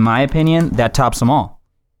list, in my opinion, that tops them all.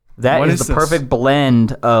 That is the perfect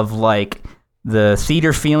blend of like the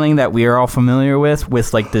theater feeling that we are all familiar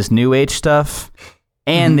with like this new age stuff,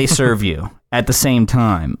 and they serve you at the same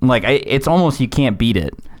time. Like it's almost you can't beat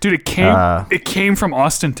it. Dude, it came from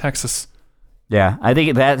Austin, Texas. Yeah, I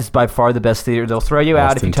think that is by far the best theater. They'll throw you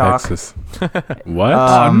out if you talk. Texas.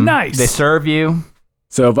 What? Nice. They serve you.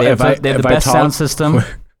 So they have the best sound system.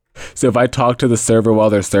 So if I talk to the server while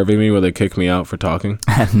they're serving me, will they kick me out for talking?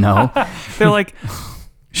 No. They're like,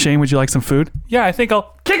 Shane, would you like some food? Yeah, I think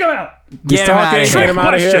I'll kick him out. Get him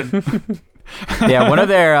out of here. Yeah, one of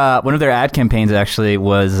their ad campaigns actually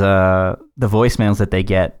was the voicemails that they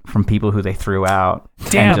get from people who they threw out.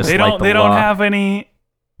 Damn, they don't have any.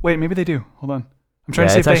 Wait, maybe they do. Hold on, I'm trying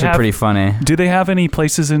to see if they have. It's actually pretty funny. Do they have any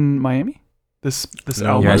places in Miami? This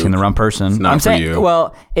Alamo. You're asking the wrong person. I'm saying, you.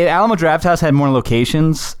 Well, if Alamo Drafthouse had more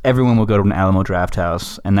locations, everyone would go to an Alamo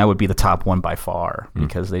Drafthouse, and that would be the top one by far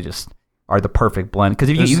because they just are the perfect blend.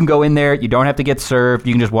 Because you can go in there, you don't have to get served,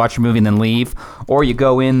 you can just watch your movie and then leave, or you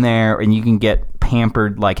go in there and you can get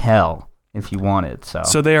pampered like hell if you wanted.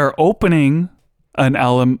 So they are opening an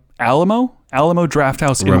Alamo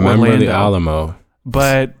Drafthouse in Orlando. Remember the Alamo.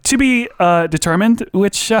 But to be determined,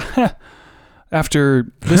 which... After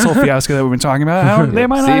this whole fiasco that we've been talking about, they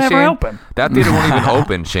might not ever open. That theater won't even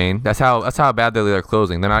open, Shane. That's how bad they're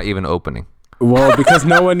closing. They're not even opening. Well, because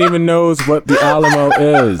no one even knows what the Alamo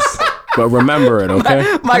is. But remember it,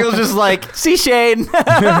 okay? Michael's just like, see Shane.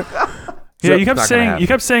 Yeah, you kept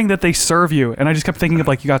saying that they serve you, and I just kept thinking of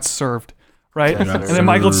like you got served, right? And then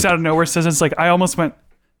Michael just out of nowhere says it's like I almost went,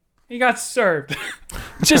 he got served,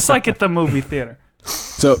 just like at the movie theater.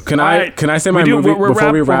 So can I say my movie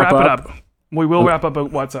before we wrap up? We will wrap up,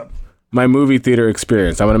 but what's up? My movie theater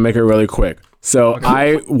experience. I'm going to make it really quick. So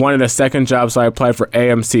I wanted a second job, so I applied for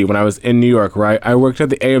AMC when I was in New York, right? I worked at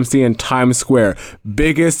the AMC in Times Square.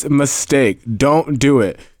 Biggest mistake. Don't do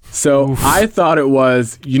it. So I thought it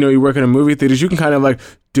was, you work in a movie theaters, you can kind of like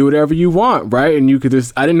do whatever you want, right? And you could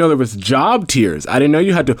I didn't know there was job tiers. I didn't know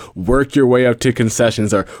you had to work your way up to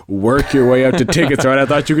concessions or work your way up to tickets, right? I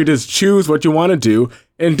thought you could just choose what you want to do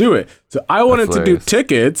and do it. So I wanted to do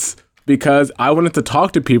tickets because I wanted to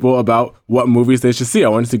talk to people about what movies they should see. I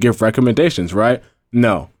wanted to give recommendations, right?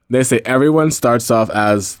 No, they say everyone starts off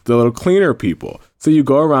as the little cleaner people. So you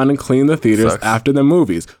go around and clean the theaters after the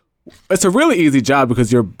movies. It's a really easy job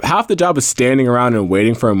because half the job is standing around and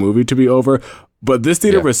waiting for a movie to be over. But this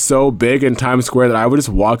theater was so big in Times Square that I would just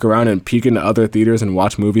walk around and peek into other theaters and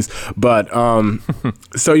watch movies. But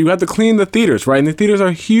so you have to clean the theaters, right? And the theaters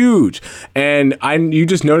are huge. And you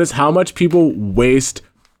just notice how much people waste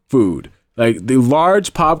food. Like the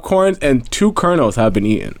large popcorns and 2 kernels have been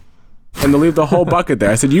eaten. And they'll leave the whole bucket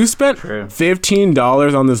there. I said, you spent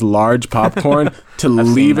 $15 on this large popcorn to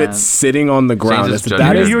leave it sitting on the ground.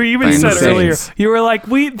 You even said earlier, you were like,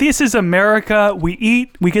 this is America.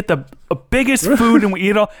 We get the biggest food and we eat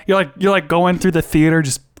it all. You're like going through the theater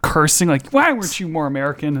just cursing, like, why weren't you more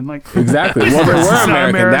American? And like, exactly. Well, they were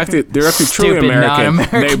American. They're actually truly American.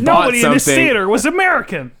 They bought Nobody in this theater was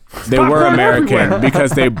American. They were American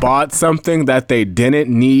because they bought something that they didn't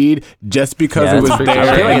need just because it was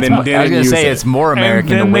there and then didn't use it. I was going to say it's more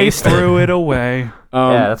American and to waste it. They threw it away.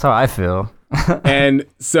 Yeah, that's how I feel. And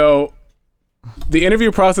so the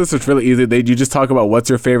interview process was really easy. You just talk about what's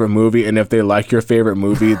your favorite movie, and if they like your favorite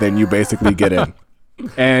movie, then you basically get in.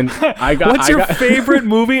 And what's your favorite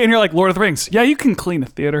movie? And you're like, Lord of the Rings. Yeah, you can clean a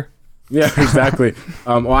theater. Yeah, exactly.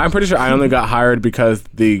 Well, I'm pretty sure I only got hired because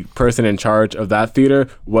the person in charge of that theater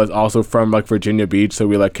was also from like Virginia Beach, so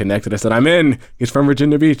we like connected. I said, I'm in. He's from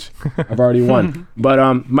Virginia Beach. I've already won.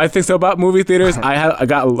 But my thing about movie theaters,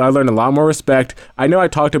 I learned a lot more respect. I know I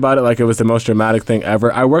talked about it like it was the most dramatic thing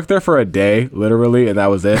ever. I worked there for a day, literally, and that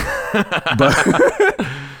was it. But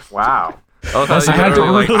wow. I had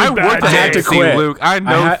to quit. Luke, I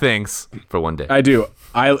know things for one day. I do.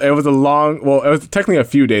 It was it was technically a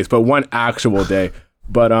few days, but one actual day.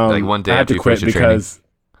 But like one day I had to quit because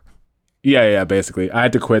basically I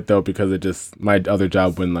had to quit though because my other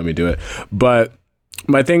job wouldn't let me do it. But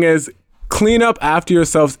my thing is, clean up after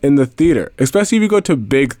yourselves in the theater, especially if you go to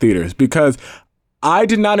big theaters, because I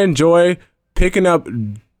did not enjoy picking up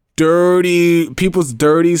people's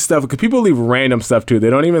dirty stuff, because people leave random stuff too. They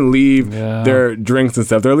don't even leave their drinks and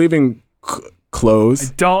stuff. They're leaving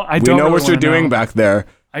clothes. I don't we know really what you're doing back there.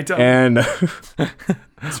 I don't. And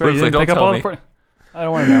sorry, you didn't pick up all the I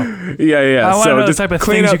don't want to know. Yeah. I want to know the type of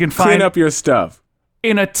things you can find. Clean up your stuff.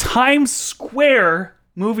 In a Times Square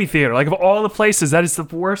movie theater, like of all the places, that is the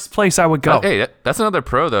worst place I would go. Oh, hey, that's another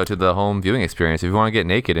pro though to the home viewing experience. If you want to get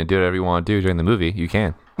naked and do whatever you want to do during the movie, you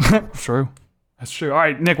can. True. That's true. All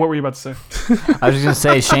right, Nick, what were you about to say? I was just going to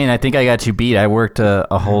say, Shane, I think I got you beat. I worked a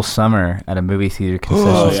whole summer at a movie theater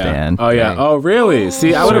concession stand. Oh, yeah. Oh, really?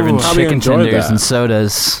 See, I would have probably chicken enjoyed tenders that. And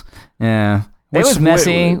sodas. Yeah. It was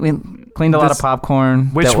messy. We cleaned a lot of popcorn.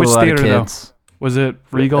 Which theater, though? Was it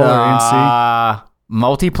Regal or AMC?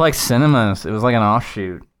 Multiplex Cinemas. It was like an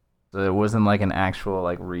offshoot. So it wasn't like an actual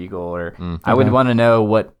like Regal or... I would want to know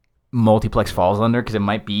what Multiplex falls under, because it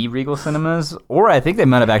might be Regal Cinemas, or I think they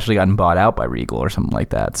might have actually gotten bought out by Regal or something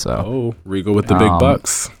like that. So Regal with the big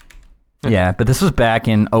bucks. Yeah, but this was back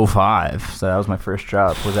in 2005, so that was my first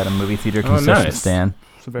job. Was at a movie theater concession stand.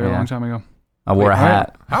 It's a very long time ago. I wore a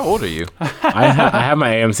hat. How old are you? I have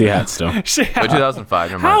my AMC hat still.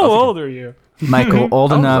 2005. How old are you, Michael?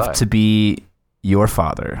 Old enough to be your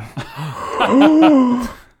father. All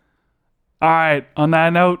right. On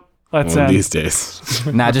that note, let's end. These days.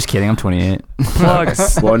 Nah, just kidding. I'm 28.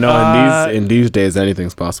 Plugs. Well, no, in these days,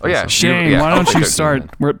 anything's possible. Oh, yeah. Shane, why don't you start?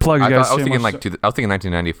 Plugs, guys. I was thinking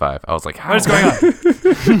 1995. I was like, what is going on?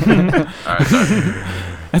 All right, sorry.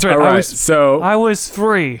 That's right. All right, I was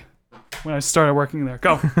 3 when I started working there.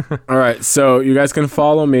 Go. All right, so you guys can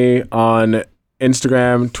follow me on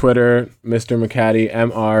Instagram, Twitter, Mr. McCatty,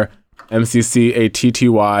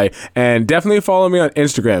 MrMCCATTY, and definitely follow me on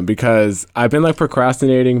Instagram, because I've been like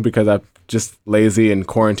procrastinating because I'm just lazy and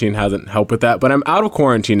quarantine hasn't helped with that. But I'm out of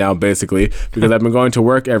quarantine now, basically, because I've been going to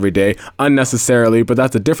work every day unnecessarily, but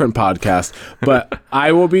that's a different podcast. But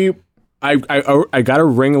I will be... I got a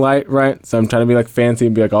ring light, right? So I'm trying to be like fancy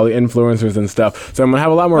and be like all the influencers and stuff. So I'm gonna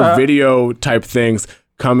have a lot more video type things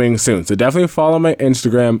coming soon. So definitely follow my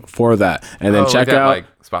Instagram for that, and then check out like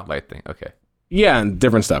spotlight thing. Okay. Yeah, and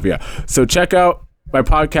different stuff. Yeah. So check out my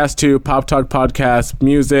podcast too, Pop Talk Podcast,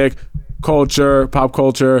 music, culture, pop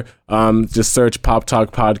culture. Just search Pop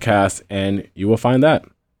Talk Podcast, and you will find that.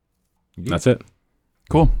 That's it.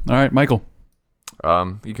 Cool. All right, Michael.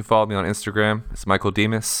 You can follow me on Instagram. It's Michael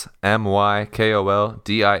Dimas,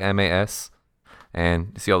 MyKolDimas,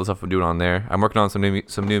 and you see all the stuff I'm doing on there. I'm working on some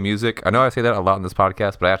new music. I know I say that a lot in this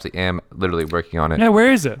podcast, but I actually am literally working on it. Yeah,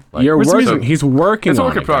 where is it? You're working. He's working. It's a on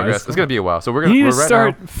work in progress. Guys. It's gonna be a while, so we're You need gonna to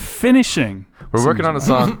start finishing. We're working on a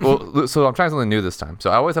song. Well, so I'm trying something new this time.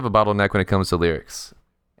 So I always have a bottleneck when it comes to lyrics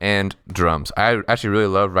and drums. I actually really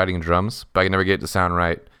love writing drums, but I can never get it to sound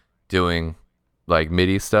right. doing like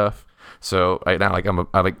MIDI stuff. So right now, like I'm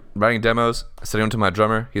like writing demos, sending them to my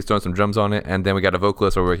drummer. He's throwing some drums on it, and then we got a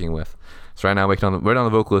vocalist we're working with. So right now, waiting on the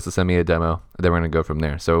vocalist to send me a demo, and then we're gonna go from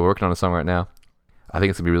there. So we're working on a song right now. I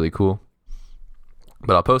think it's gonna be really cool.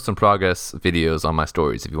 But I'll post some progress videos on my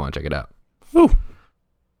stories if you want to check it out. Woo.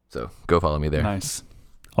 So go follow me there. Nice,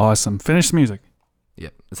 awesome. Finish the music. Yeah,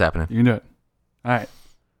 it's happening. You can do it. All right,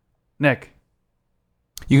 Nick.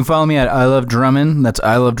 You can follow me at I Love Drummond. That's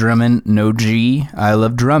I Love Drummond, no G. I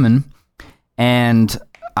Love Drummond. And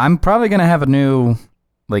I'm probably going to have a new,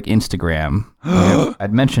 like, Instagram.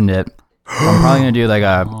 I'd mentioned it. I'm probably going to do, like,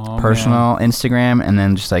 a personal Instagram and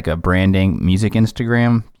then just, like, a branding music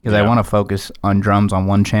Instagram. Because I want to focus on drums on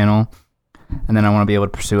one channel. And then I want to be able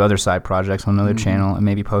to pursue other side projects on another channel and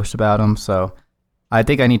maybe post about them. So I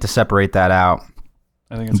think I need to separate that out.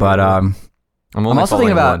 I think it's But I'm also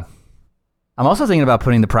thinking about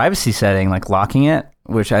putting the privacy setting, like locking it,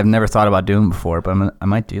 which I've never thought about doing before, but I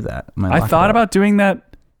might do that. I thought about doing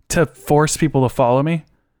that to force people to follow me,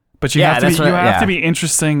 but you have to be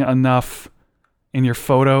interesting enough in your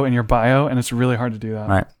photo and your bio, and it's really hard to do that.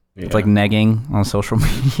 Right. Yeah. It's like negging on social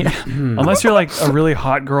media. Unless you're like a really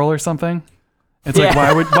hot girl or something. It's like,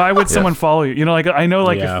 why would someone follow you? You know, like I know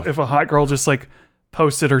like if a hot girl just like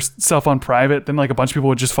posted herself on private, then like a bunch of people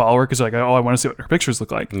would just follow her because like, oh, I want to see what her pictures look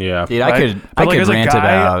like. Yeah. Dude, right? I could rant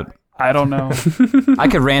about... I don't know. I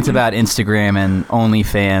could rant about Instagram and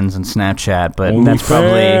OnlyFans and Snapchat, but that's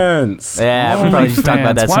probably... Yeah, we'll probably just talk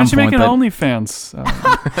about that Why at some point. Why don't you make an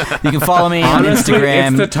OnlyFans? You can follow me on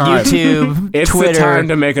Instagram, YouTube, Twitter, it's the time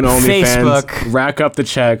to make an OnlyFans. Facebook. Rack up the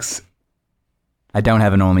checks. I don't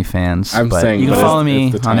have an OnlyFans, but you can follow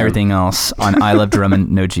me on everything else on I Love Drummond,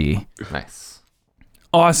 no G. Nice.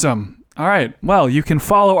 Awesome. All right. Well, you can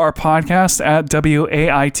follow our podcast at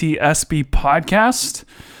WAITSB Podcast.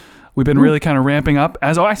 We've been really kind of ramping up.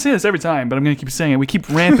 I say this every time, but I'm going to keep saying it. We keep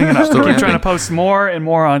ramping it up. We keep trying to post more and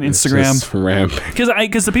more on Instagram.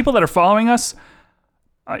 Because the people that are following us,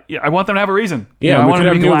 I want them to have a reason. Yeah, I want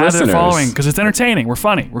them to be glad listeners. they're following because it's entertaining. We're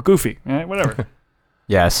funny. We're goofy. Right? Whatever.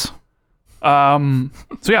 Yes. So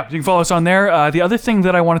yeah, you can follow us on there. The other thing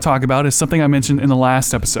that I want to talk about is something I mentioned in the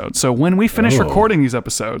last episode. So when we finish recording these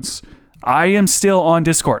episodes, I am still on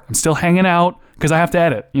Discord. I'm still hanging out because I have to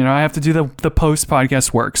edit. You know, I have to do the post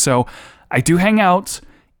podcast work. So I do hang out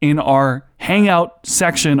in our Hangout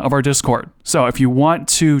section of our Discord. So if you want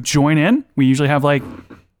to join in, we usually have like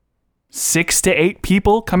 6 to 8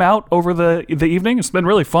 people come out over the evening. It's been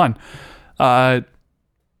really fun.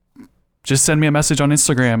 Just send me a message on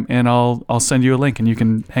Instagram and I'll send you a link and you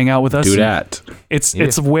can hang out with us. Do that. It's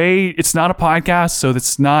not a podcast, so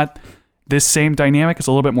it's not this same dynamic. It's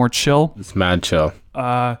a little bit more chill. It's mad chill.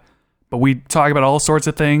 But we talk about all sorts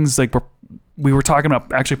of things. Like we were talking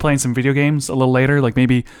about actually playing some video games a little later, like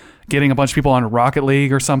maybe getting a bunch of people on Rocket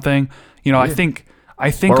League or something. You know, I think or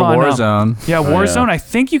on Warzone. Warzone. I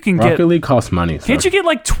think you can get Rocket League costs money. So. Can't you get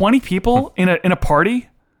like 20 people in a party?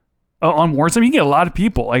 On Warzone, you can get a lot of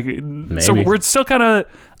people. Maybe. So we're still kind of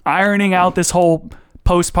ironing out this whole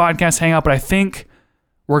post-podcast hangout, but I think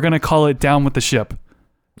we're gonna call it Down with the Ship,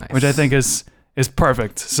 which I think is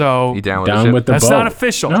perfect. So you down with the That's boat? not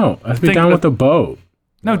official. No, I think down with the boat.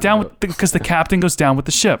 No, down with because the captain goes down with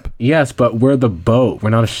the ship. Yes, but we're the boat. We're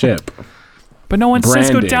not a ship. But no one says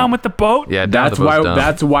go down with the boat. Yeah, that's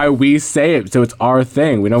why we say it. So it's our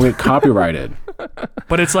thing. We don't get copyrighted.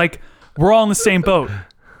 But it's like we're all in the same boat.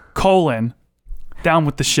 Down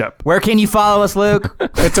with the ship. Where can you follow us, Luke?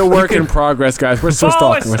 It's a work in progress, guys. We're still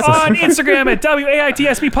follow stalking. us on Instagram at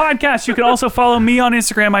WAITSB Podcast. You can also follow me on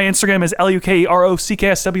Instagram. My Instagram is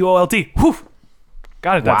LUKEROCKSWOLD. Whew.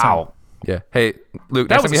 Got it that time. Yeah. Hey, Luke,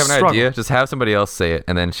 next time you have an idea, just have somebody else say it,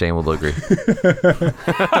 and then Shane will agree.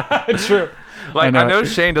 True. Like I know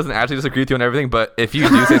Shane doesn't actually disagree with you on everything, but if you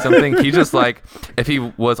do say something, he just like if he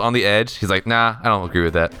was on the edge, he's like, nah, I don't agree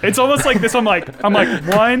with that. It's almost like this. I'm like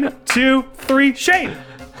 1, 2, 3, Shane.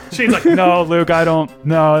 Shane's like, no, Luke, I don't.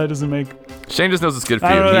 No, that doesn't make. Shane just knows it's good for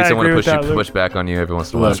you. He needs someone to push back on you every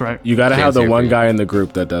once in a while. That's right. You got to have the one guy in the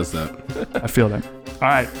group that does that. I feel that. All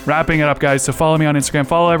right, wrapping it up, guys. So follow me on Instagram.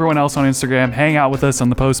 Follow everyone else on Instagram. Hang out with us on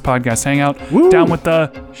the Post Podcast Hangout. Woo. Down with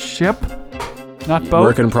the ship, not boat.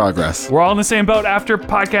 Work in progress. We're all in the same boat after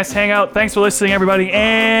Podcast Hangout. Thanks for listening, everybody.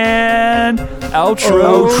 And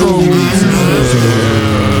outro.